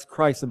besides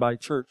Christ and my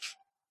church.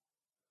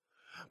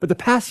 But the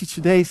passage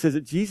today says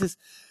that Jesus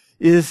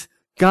is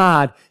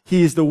God.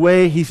 He is the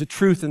way, He's the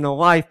truth, and the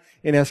life.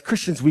 And as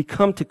Christians, we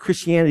come to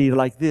Christianity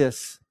like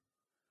this.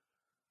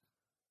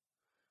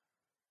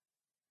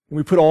 And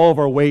we put all of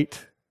our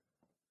weight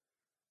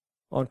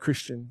on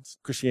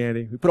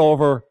Christianity. We put all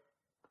of our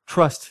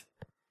trust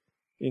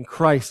in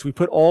Christ. We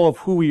put all of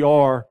who we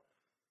are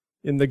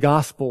in the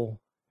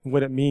gospel and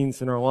what it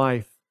means in our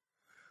life.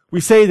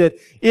 We say that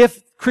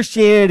if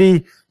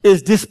Christianity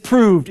is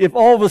disproved, if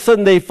all of a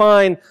sudden they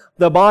find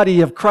the body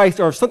of Christ,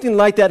 or if something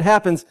like that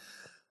happens,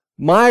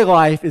 my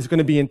life is going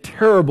to be in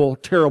terrible,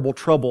 terrible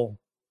trouble.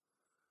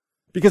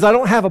 Because I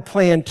don't have a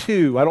plan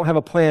 2. I don't have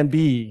a plan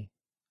B.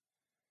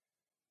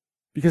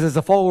 Because as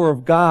a follower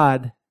of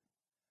God,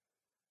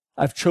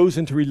 I've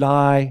chosen to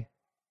rely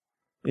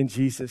in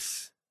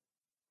Jesus,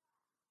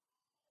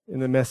 in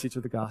the message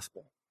of the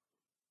gospel.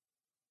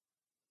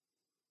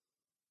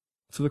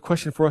 So the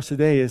question for us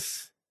today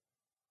is,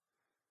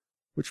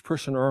 which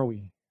person are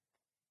we?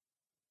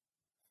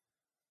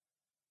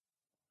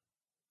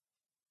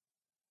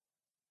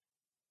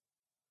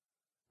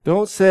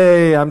 Don't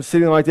say, I'm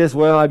sitting like this,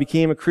 well, I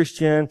became a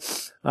Christian,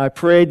 I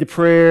prayed the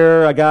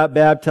prayer, I got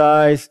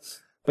baptized,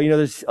 but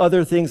there's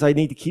other things I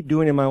need to keep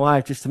doing in my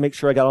life just to make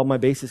sure I got all my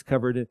bases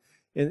covered.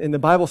 And the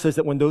Bible says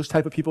that when those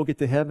type of people get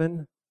to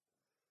heaven,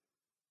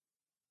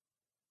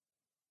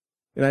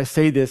 and I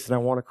say this and I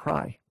want to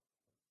cry.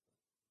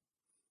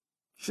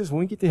 He says,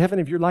 when we get to heaven,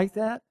 if you're like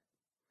that,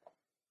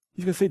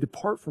 He's going to say,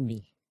 depart from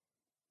me,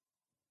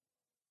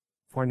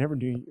 for I never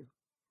knew you.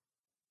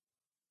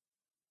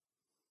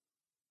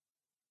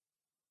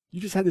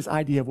 You just had this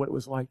idea of what it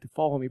was like to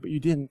follow me, but you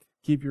didn't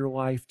give your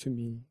life to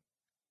me.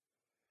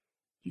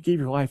 You gave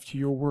your life to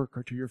your work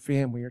or to your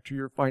family or to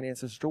your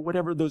finances or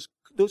whatever. Those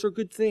are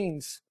good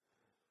things,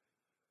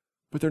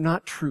 but they're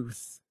not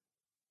truth.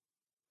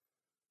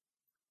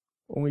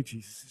 Only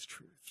Jesus is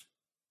truth.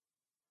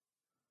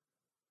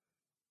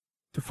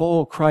 To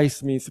follow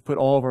Christ means to put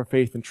all of our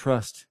faith and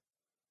trust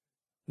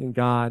in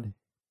God,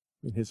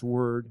 in His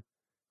Word,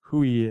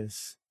 who He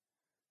is.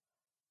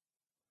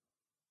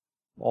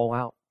 All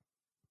out.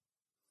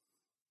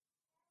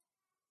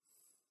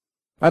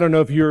 I don't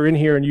know if you're in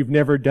here and you've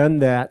never done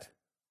that.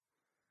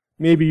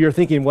 Maybe you're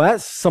thinking, well,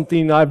 that's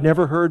something I've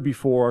never heard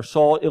before or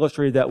saw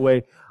illustrated that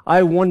way.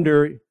 I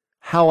wonder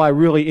how I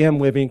really am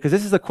living, because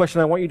this is the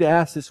question I want you to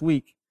ask this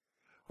week.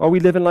 Are we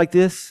living like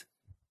this?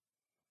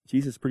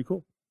 Jesus is pretty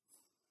cool.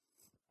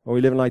 Are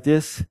we living like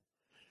this?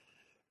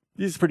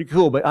 Jesus is pretty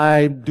cool, but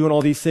I'm doing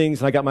all these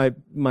things and I got my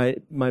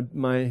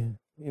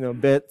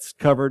beds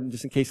covered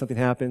just in case something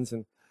happens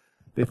and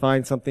they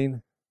find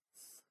something.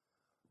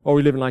 Or are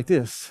we living like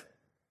this?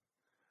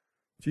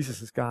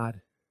 Jesus is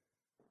God.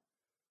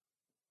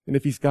 And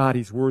if He's God,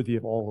 He's worthy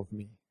of all of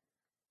me.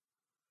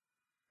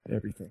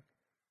 Everything.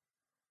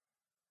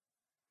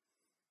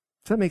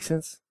 Does that make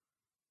sense?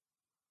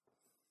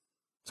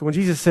 So when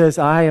Jesus says,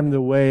 I am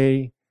the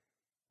way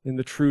and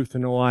the truth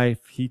and the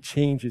life, He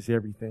changes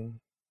everything.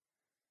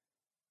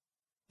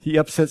 He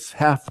upsets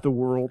half the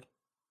world.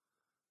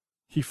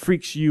 He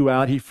freaks you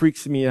out. He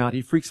freaks me out.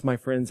 He freaks my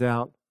friends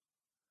out.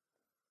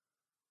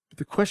 But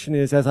the question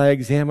is, as I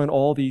examine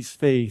all these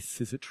faiths,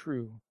 is it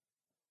true?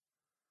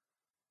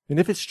 And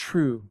if it's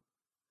true,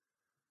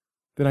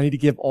 then I need to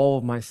give all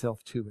of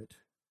myself to it.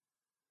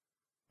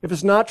 If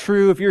it's not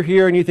true, if you're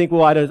here and you think,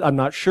 well, I'm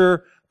not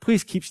sure,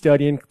 please keep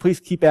studying. Please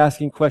keep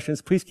asking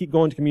questions. Please keep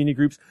going to community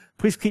groups.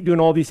 Please keep doing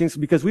all these things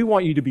because we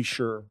want you to be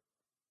sure.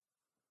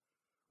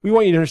 We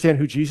want you to understand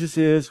who Jesus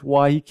is,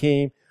 why He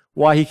came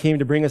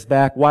to bring us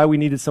back, why we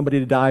needed somebody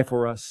to die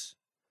for us,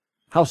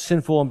 how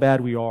sinful and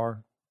bad we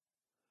are.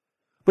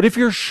 But if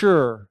you're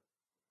sure,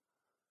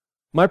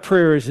 my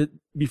prayer is that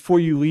before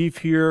you leave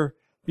here,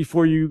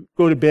 before you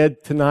go to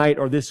bed tonight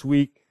or this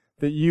week,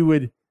 that you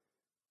would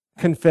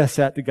confess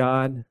that to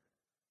God.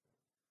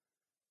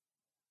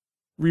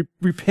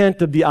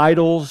 Repent of the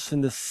idols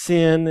and the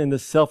sin and the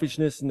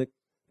selfishness and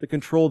the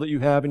control that you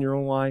have in your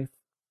own life.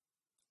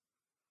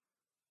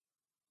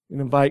 And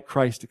invite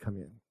Christ to come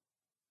in.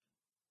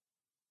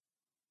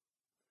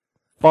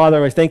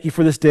 Father, I thank You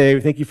for this day.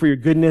 We thank You for Your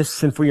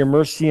goodness and for Your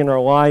mercy in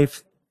our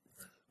life.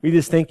 We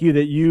just thank You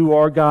that You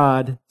are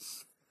God.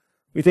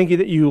 We thank You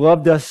that You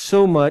loved us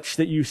so much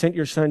that You sent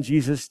Your Son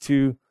Jesus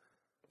to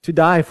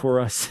die for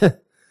us.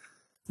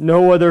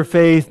 No other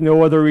faith,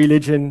 no other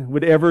religion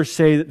would ever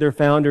say that their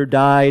founder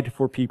died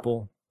for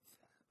people.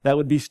 That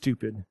would be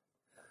stupid.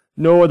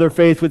 No other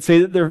faith would say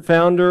that their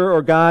founder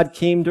or God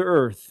came to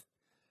earth,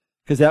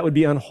 because that would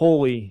be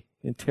unholy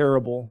and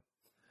terrible.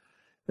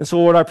 And so,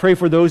 Lord, I pray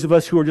for those of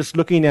us who are just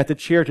looking at the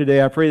chair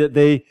today. I pray that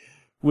they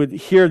would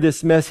hear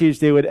this message,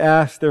 they would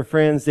ask their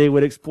friends, they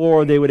would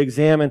explore, they would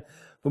examine.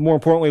 But more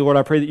importantly, Lord,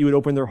 I pray that You would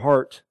open their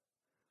heart.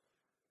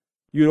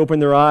 You would open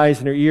their eyes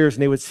and their ears,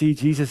 and they would see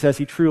Jesus as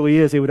He truly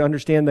is. They would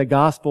understand the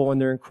gospel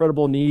and their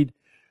incredible need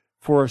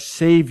for a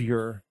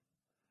Savior.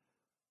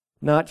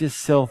 not just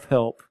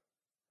self-help.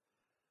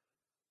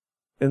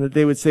 And that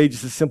they would say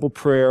just a simple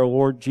prayer,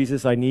 Lord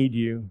Jesus, I need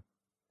you.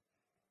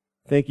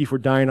 Thank you for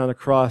dying on the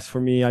cross for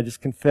me. I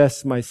just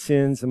confess my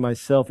sins and my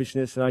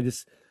selfishness, and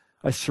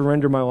I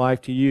surrender my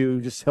life to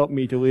you. Just help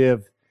me to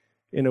live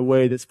in a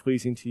way that's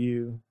pleasing to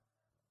you.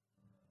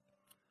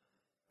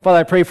 Father,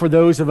 I pray for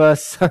those of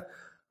us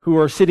who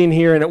are sitting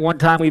here, and at one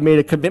time we made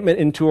a commitment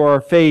into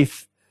our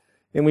faith,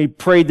 and we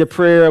prayed the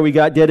prayer, we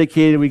got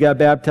dedicated, we got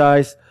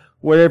baptized,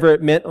 whatever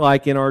it meant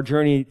like in our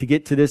journey to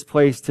get to this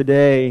place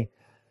today.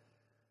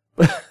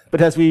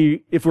 But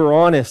if we're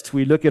honest,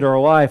 we look at our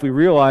life, we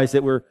realize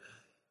that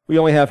we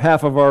only have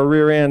half of our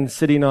rear end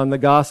sitting on the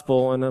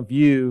gospel and of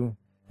you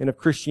and of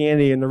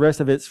Christianity, and the rest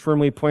of it's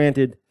firmly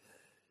planted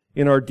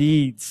in our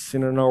deeds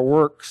and in our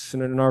works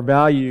and in our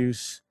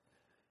values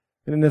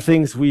and in the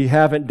things we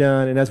haven't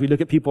done. And as we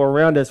look at people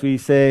around us, we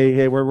say,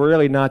 hey, we're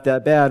really not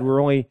that bad.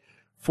 We're only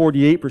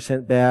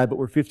 48% bad, but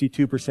we're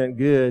 52%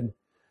 good.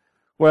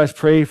 Well, I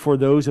pray for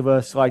those of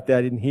us like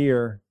that in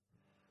here,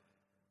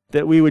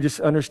 that we would just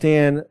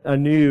understand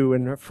anew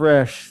and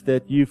afresh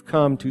that you've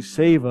come to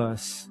save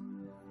us,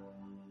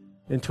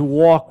 and to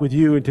walk with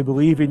you and to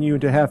believe in you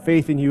and to have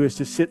faith in you is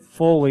to sit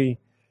fully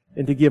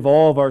and to give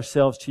all of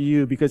ourselves to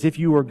you, because if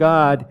you are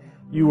God,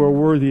 you are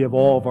worthy of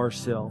all of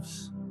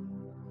ourselves.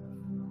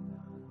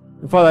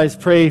 And Father, I just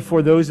pray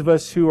for those of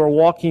us who are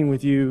walking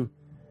with you.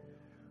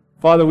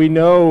 Father, we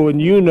know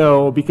and you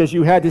know, because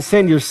you had to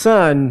send your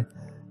Son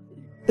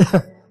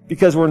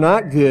because we're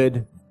not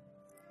good.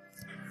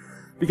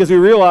 Because we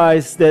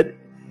realize that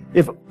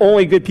if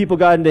only good people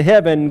got into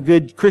heaven,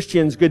 good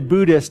Christians, good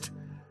Buddhists,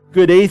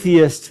 good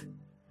atheists,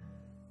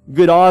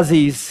 good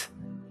Aussies,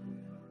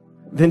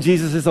 then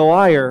Jesus is a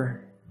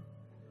liar.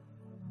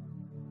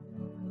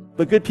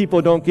 But good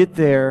people don't get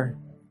there.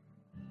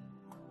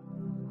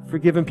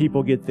 Forgiven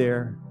people get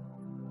there.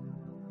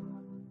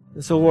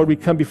 And so, Lord, we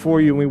come before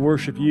you and we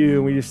worship you,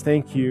 and we just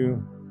thank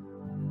you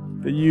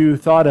that you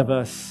thought of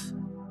us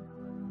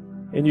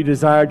and you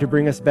desired to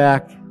bring us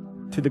back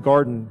to the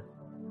garden,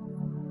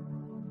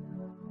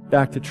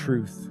 back to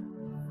truth.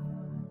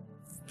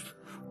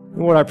 And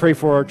Lord, I pray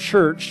for our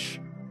church.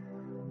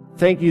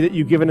 Thank you that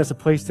you've given us a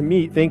place to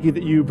meet. Thank you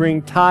that you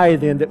bring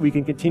tithe in, that we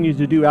can continue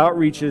to do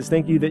outreaches.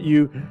 Thank you that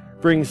you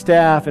bring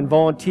staff and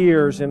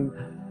volunteers and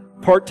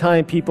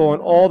part-time people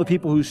and all the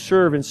people who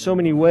serve in so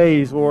many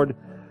ways, Lord.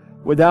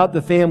 Without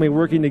the family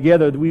working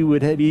together, we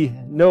would be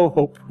no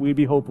hope. We'd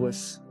be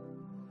hopeless.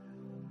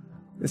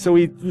 And so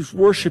we just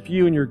worship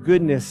you and your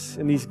goodness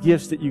and these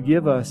gifts that you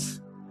give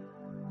us.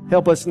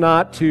 Help us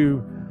not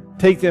to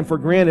take them for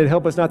granted.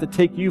 Help us not to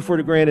take you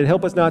for granted.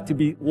 Help us not to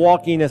be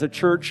walking as a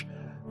church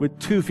with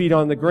 2 feet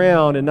on the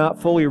ground and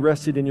not fully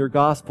rested in your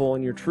gospel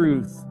and your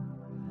truth.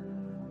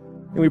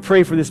 And we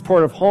pray for this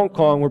part of Hong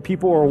Kong where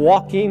people are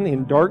walking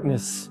in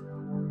darkness.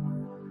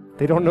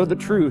 They don't know the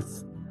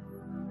truth.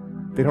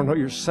 They don't know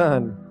your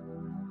Son.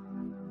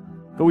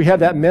 But we have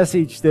that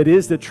message that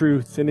is the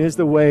truth and is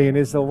the way and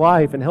is the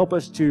life. And help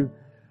us to,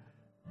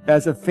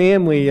 as a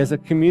family, as a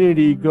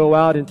community, go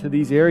out into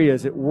these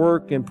areas at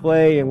work and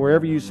play and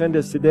wherever you send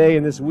us today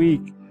and this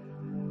week,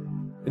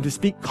 and to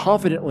speak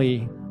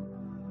confidently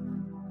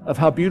of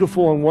how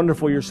beautiful and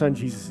wonderful your Son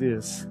Jesus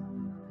is,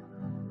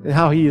 and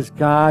how He is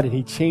God and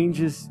He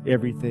changes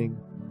everything.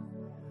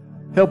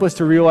 Help us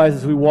to realize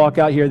as we walk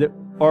out here that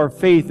our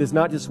faith is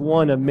not just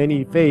one of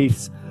many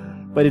faiths,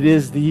 but it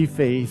is the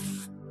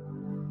faith.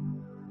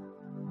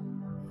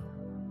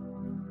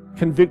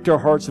 Convict our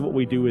hearts of what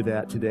we do with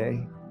that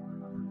today.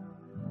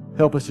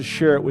 Help us to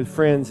share it with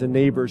friends and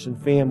neighbors and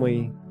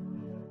family,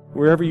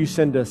 wherever you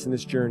send us in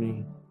this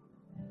journey.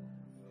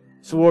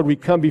 So, Lord, we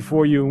come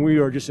before you and we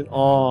are just in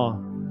awe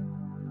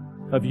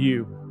of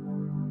you.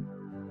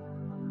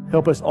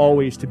 Help us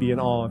always to be in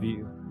awe of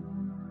you.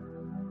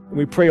 And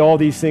we pray all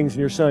these things in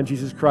your Son,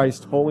 Jesus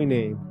Christ's holy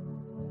name.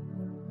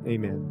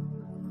 Amen.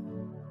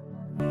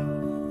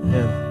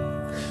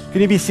 Amen.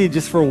 Can you be seated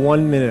just for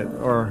 1 minute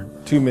or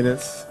 2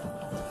 minutes?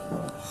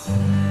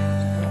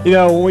 You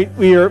know,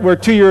 we're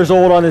 2 years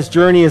old on this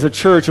journey as a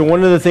church, and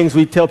one of the things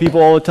we tell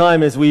people all the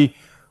time is we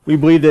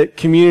believe that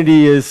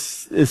community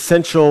is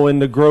essential in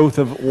the growth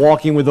of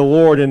walking with the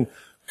Lord and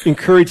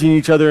encouraging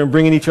each other and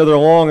bringing each other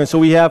along. And so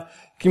we have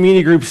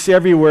community groups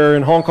everywhere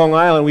in Hong Kong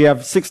Island. We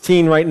have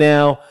 16 right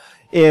now,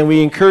 and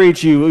we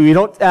encourage you. We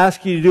don't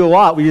ask you to do a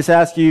lot. We just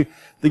ask you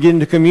to get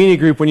into community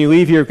group when you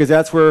leave here, because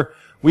that's where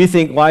we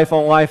think life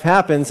on life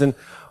happens. And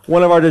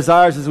one of our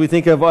desires is we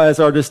think of as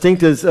our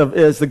distinctives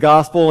as the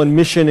gospel and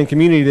mission and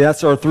community.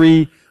 That's our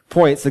 3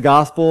 points: the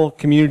gospel,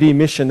 community,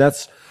 mission.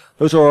 Those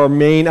are our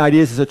main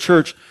ideas as a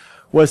church,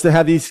 was to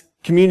have these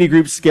community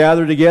groups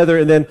gather together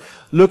and then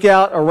look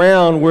out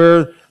around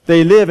where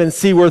they live and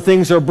see where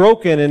things are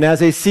broken. And as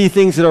they see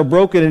things that are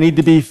broken and need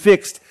to be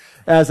fixed,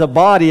 as a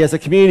body, as a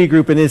community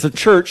group, and as a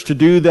church, to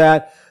do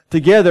that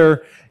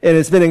together. And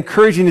it's been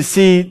encouraging to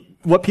see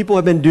what people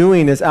have been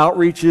doing as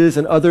outreaches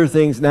and other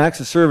things and acts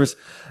of service.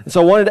 And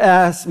so I wanted to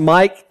ask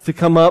Mike to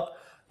come up.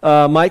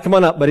 Mike, come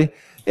on up, buddy.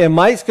 And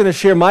Mike's going to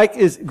share. Mike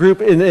is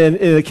group in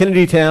the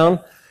Kennedy town,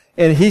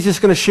 and he's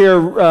just going to share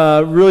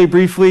really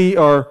briefly,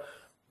 or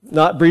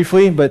not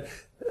briefly, but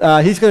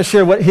he's going to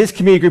share what his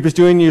community group is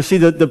doing. You'll see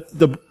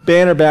the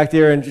banner back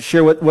there and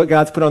share what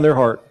God's put on their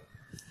heart.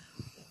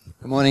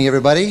 Good morning,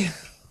 everybody.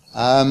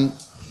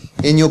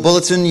 In your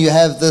bulletin, you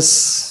have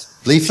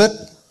this leaflet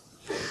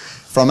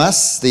from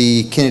us,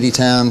 the Kennedy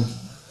Town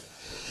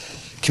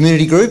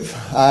Community Group.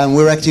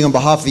 We're acting on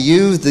behalf of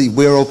you.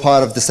 We're all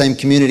part of the same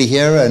community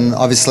here, and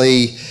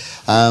obviously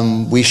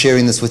we're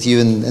sharing this with you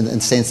in the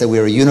sense that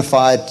we're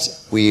unified.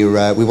 We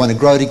want to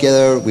grow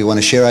together. We want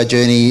to share our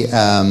journey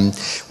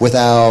with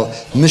our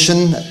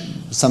mission.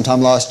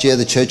 Sometime last year,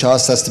 the church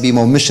asked us to be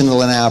more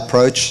missional in our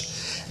approach.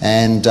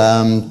 And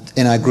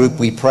in our group,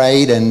 we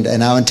prayed, and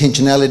our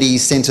intentionality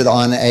centered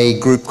on a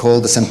group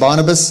called the St.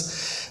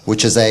 Barnabas,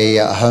 which is a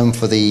home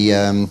for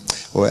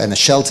and a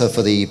shelter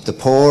for the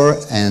poor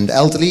and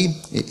elderly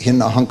in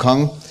Hong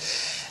Kong.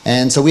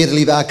 And so we had to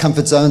leave our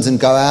comfort zones and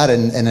go out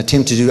and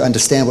attempt to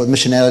understand what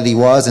missionality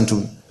was and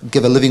to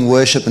give a living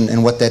worship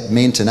and what that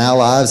meant in our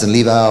lives, and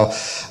leave our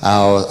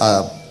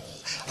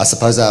I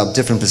suppose, our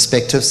different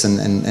perspectives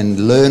and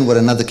learn what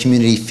another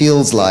community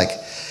feels like.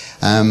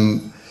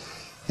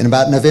 In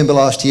about November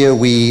last year,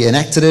 we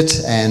enacted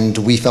it, and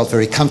we felt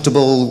very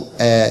comfortable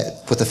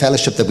with the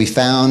fellowship that we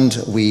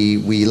found.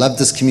 We loved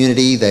this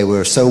community. They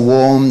were so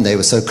warm. They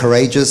were so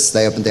courageous.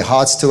 They opened their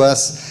hearts to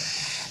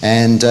us.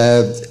 And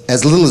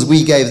as little as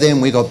we gave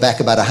them, we got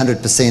back about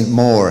 100%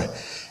 more.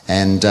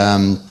 And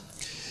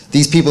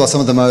these people are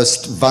some of the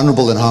most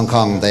vulnerable in Hong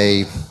Kong.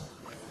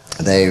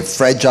 They're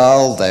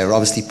fragile. They're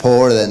obviously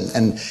poor.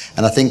 And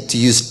I think, to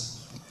use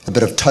a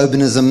bit of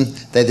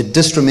Tobinism, they're the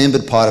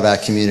disremembered part of our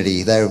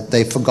community.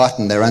 They're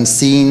forgotten, they're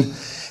unseen,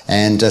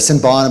 and St.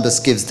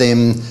 Barnabas gives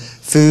them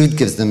food,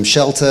 gives them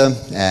shelter,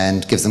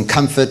 and gives them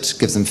comfort,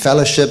 gives them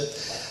fellowship.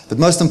 But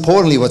most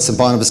importantly, what St.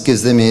 Barnabas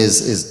gives them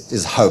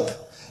is hope.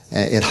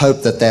 In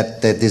hope that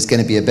there's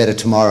going to be a better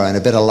tomorrow and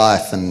a better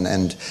life.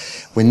 And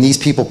when these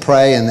people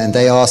pray and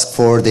they ask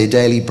for their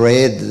daily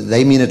bread,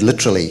 they mean it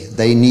literally.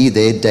 They need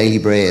their daily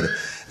bread.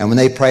 And when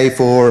they pray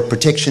for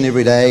protection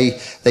every day,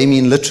 they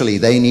mean literally,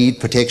 they need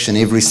protection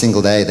every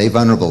single day. They're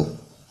vulnerable.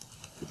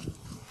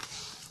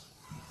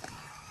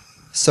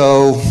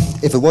 So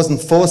if it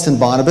wasn't for St.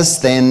 Barnabas,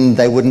 then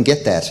they wouldn't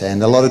get that.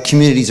 And a lot of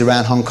communities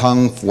around Hong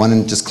Kong,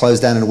 one just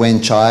closed down in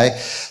Wen Chai.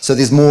 So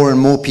there's more and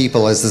more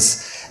people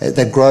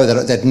that grow,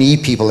 that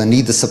need people and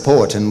need the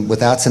support. And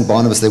without St.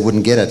 Barnabas, they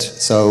wouldn't get it.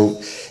 So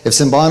if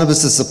St.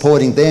 Barnabas is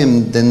supporting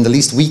them, then the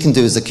least we can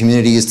do as a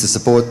community is to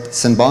support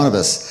St.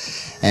 Barnabas.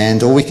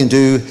 And all we can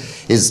do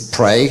is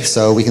pray.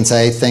 So we can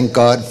say, thank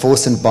God for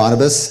St.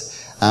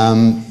 Barnabas.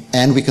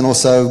 And we can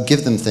also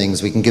give them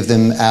things. We can give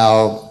them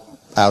our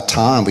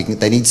time.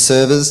 They need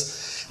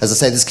servers. As I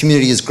say, this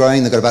community is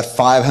growing. They've got about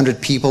 500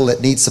 people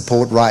that need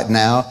support right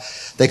now.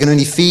 They can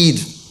only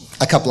feed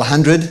a couple of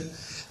hundred.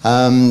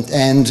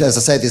 And as I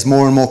say, there's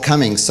more and more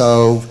coming.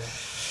 So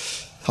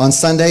on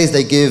Sundays,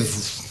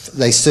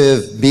 they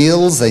serve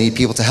meals. They need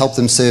people to help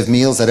them serve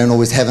meals. They don't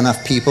always have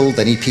enough people.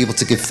 They need people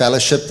to give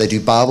fellowship. They do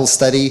Bible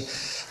study.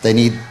 They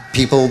need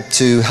people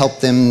to help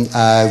them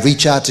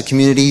reach out to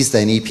communities.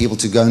 They need people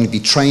to go and be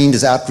trained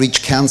as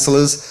outreach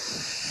counselors.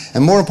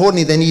 And more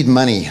importantly, they need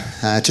money.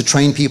 To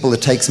train people,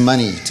 it takes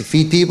money. To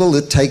feed people,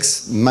 it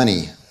takes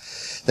money.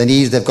 They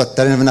don't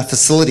have enough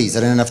facilities. They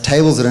don't have enough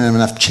tables. They don't have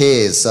enough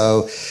chairs.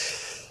 So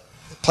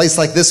a place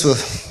like this,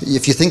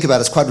 if you think about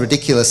it, it's quite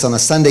ridiculous. On a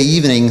Sunday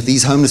evening,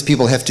 these homeless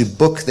people have to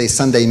book their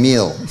Sunday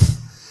meal.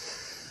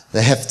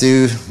 They have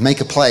to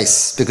make a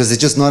place because there's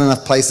just not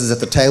enough places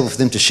at the table for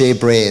them to share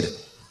bread.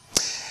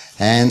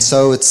 And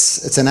so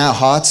it's in our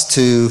hearts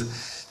to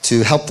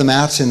help them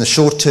out in the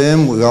short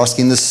term. We're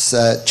asking this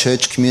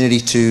church community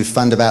to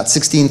fund about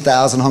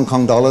 16,000 Hong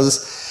Kong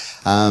dollars.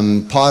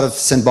 Part of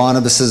St.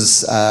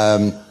 Barnabas's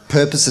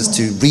purpose is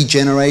to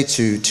regenerate,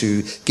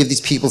 to give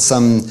these people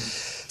some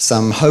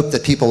hope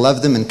that people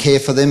love them and care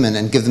for them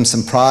and give them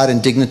some pride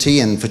and dignity.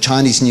 And for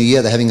Chinese New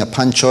Year, they're having a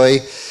pan choi.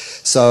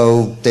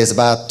 So there's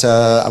about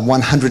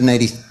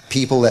 180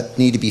 people that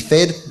need to be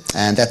fed,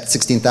 and that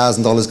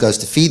 $16,000 goes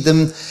to feed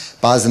them,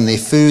 buys them their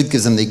food,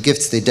 gives them their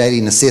gifts, their daily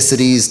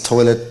necessities,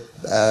 toilet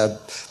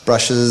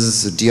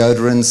brushes,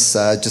 deodorants,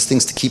 just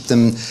things to keep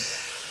them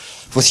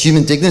with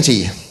human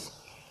dignity.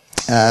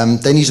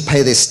 They need to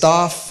pay their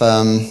staff.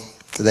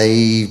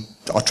 They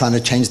are trying to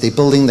change their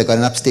building. They've got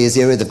an upstairs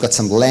area. They've got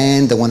some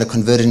land. They want to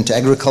convert it into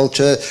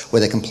agriculture where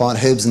they can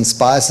plant herbs and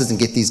spices and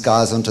get these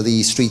guys onto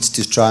the streets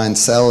to try and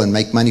sell and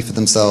make money for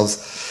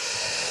themselves.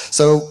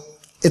 So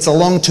it's a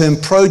long-term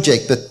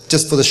project, but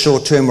just for the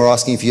short term, we're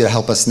asking for you to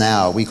help us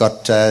now. We've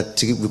got till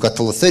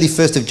the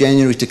 31st of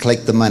January to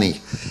collect the money.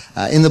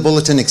 In the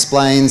bulletin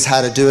explains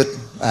how to do it,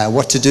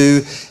 what to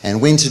do, and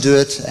when to do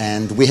it.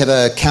 And we have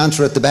a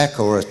counter at the back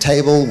or a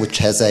table which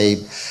has a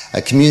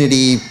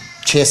community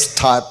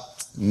chest-type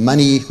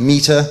money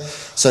meter.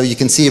 So you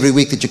can see every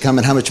week that you come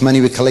and how much money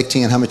we're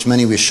collecting and how much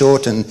money we're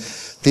short. And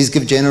please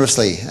give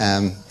generously.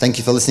 Thank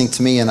you for listening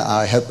to me, and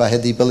I hope I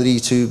had the ability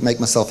to make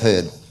myself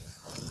heard.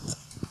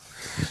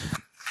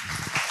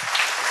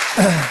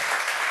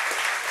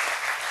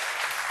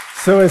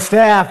 So as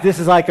staff, this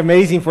is like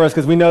amazing for us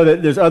because we know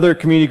that there's other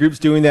community groups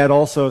doing that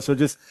also. So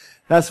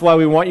that's why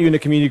we want you in the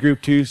community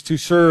group to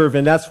serve.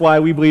 And that's why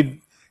we believe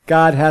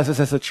God has us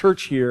as a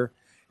church here,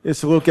 is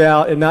to look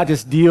out and not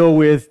just deal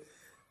with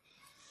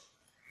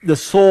the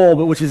soul,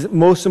 but which is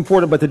most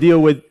important, but to deal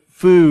with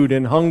food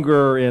and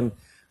hunger and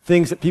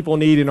things that people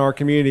need in our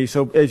community.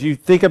 So as you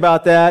think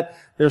about that,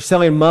 they're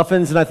selling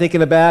muffins, and I think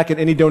in the back, and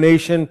any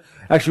donation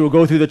actually will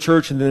go through the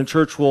church, and then the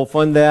church will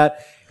fund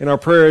that. And our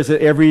prayer is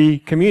that every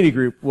community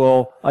group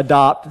will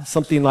adopt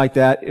something like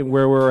that in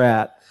where we're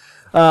at.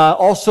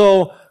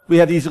 Also, we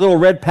have these little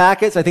red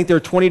packets. I think they're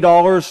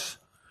 $20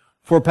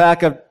 for a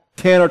pack of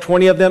 10 or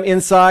 20 of them.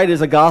 Inside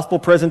is a gospel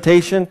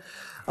presentation.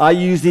 I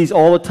use these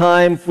all the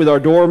time with our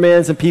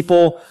doormen and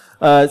people.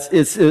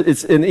 It's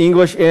in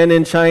English and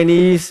in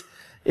Chinese,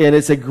 and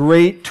it's a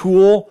great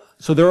tool.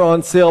 So they're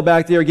on sale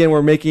back there. Again,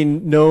 we're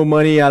making no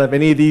money out of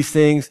any of these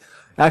things.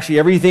 Actually,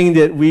 everything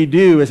that we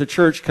do as a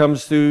church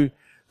comes through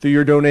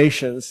your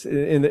donations.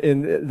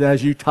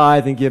 As you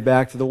tithe and give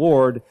back to the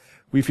Lord,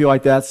 we feel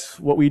like that's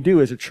what we do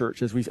as a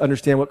church. As we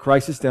understand what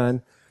Christ has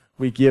done,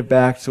 we give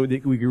back so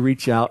that we can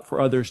reach out for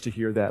others to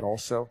hear that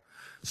also.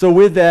 So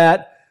with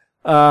that,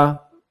 I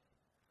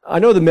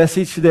know the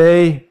message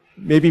today,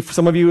 maybe for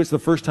some of you it's the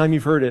first time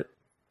you've heard it.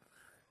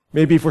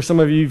 Maybe for some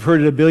of you you've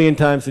heard it a billion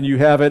times and you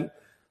haven't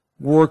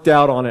worked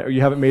out on it or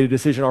you haven't made a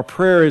decision. Our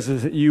prayer is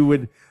that you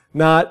would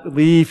not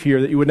leave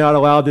here, that you would not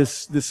allow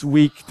this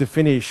week to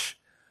finish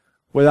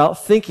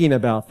without thinking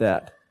about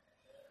that.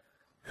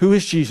 Who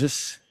is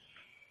Jesus?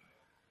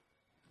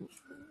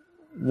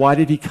 Why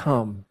did he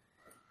come?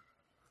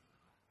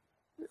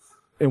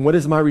 And what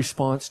is my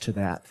response to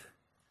that?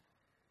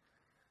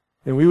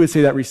 And we would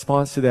say that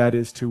response to that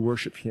is to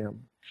worship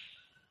him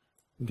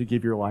and to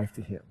give your life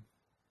to him.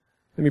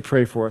 Let me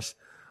pray for us.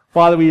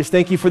 Father, we just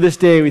thank you for this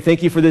day. We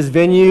thank you for this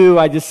venue.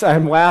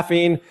 I'm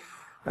laughing.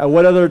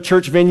 What other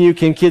church venue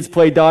can kids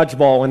play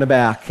dodgeball in the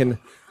back? And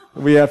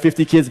we have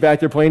 50 kids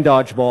back there playing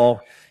dodgeball.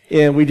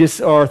 And we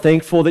just are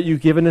thankful that you've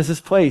given us this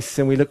place.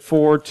 And we look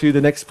forward to the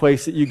next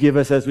place that you give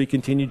us as we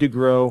continue to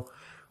grow.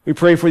 We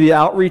pray for the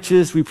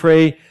outreaches. We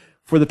pray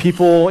for the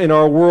people in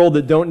our world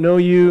that don't know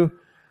you.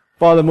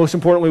 Father, most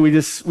importantly, we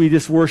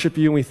just worship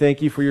you and we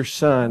thank you for your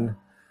Son.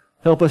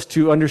 Help us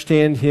to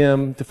understand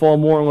him, to fall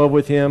more in love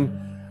with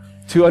him,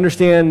 to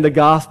understand the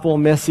gospel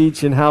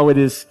message and how it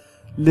is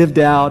lived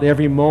out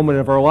every moment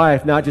of our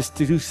life, not just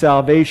to do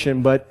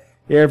salvation, but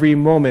every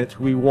moment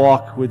we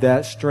walk with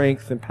that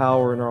strength and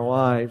power in our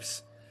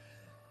lives.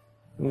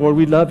 And Lord,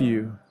 we love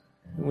you.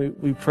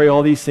 We pray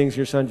all these things in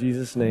your Son,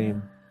 Jesus'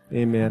 name.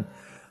 Amen.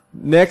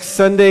 Next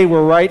Sunday,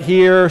 we're right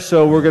here,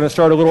 so we're going to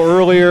start a little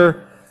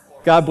earlier.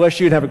 God bless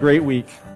you and have a great week.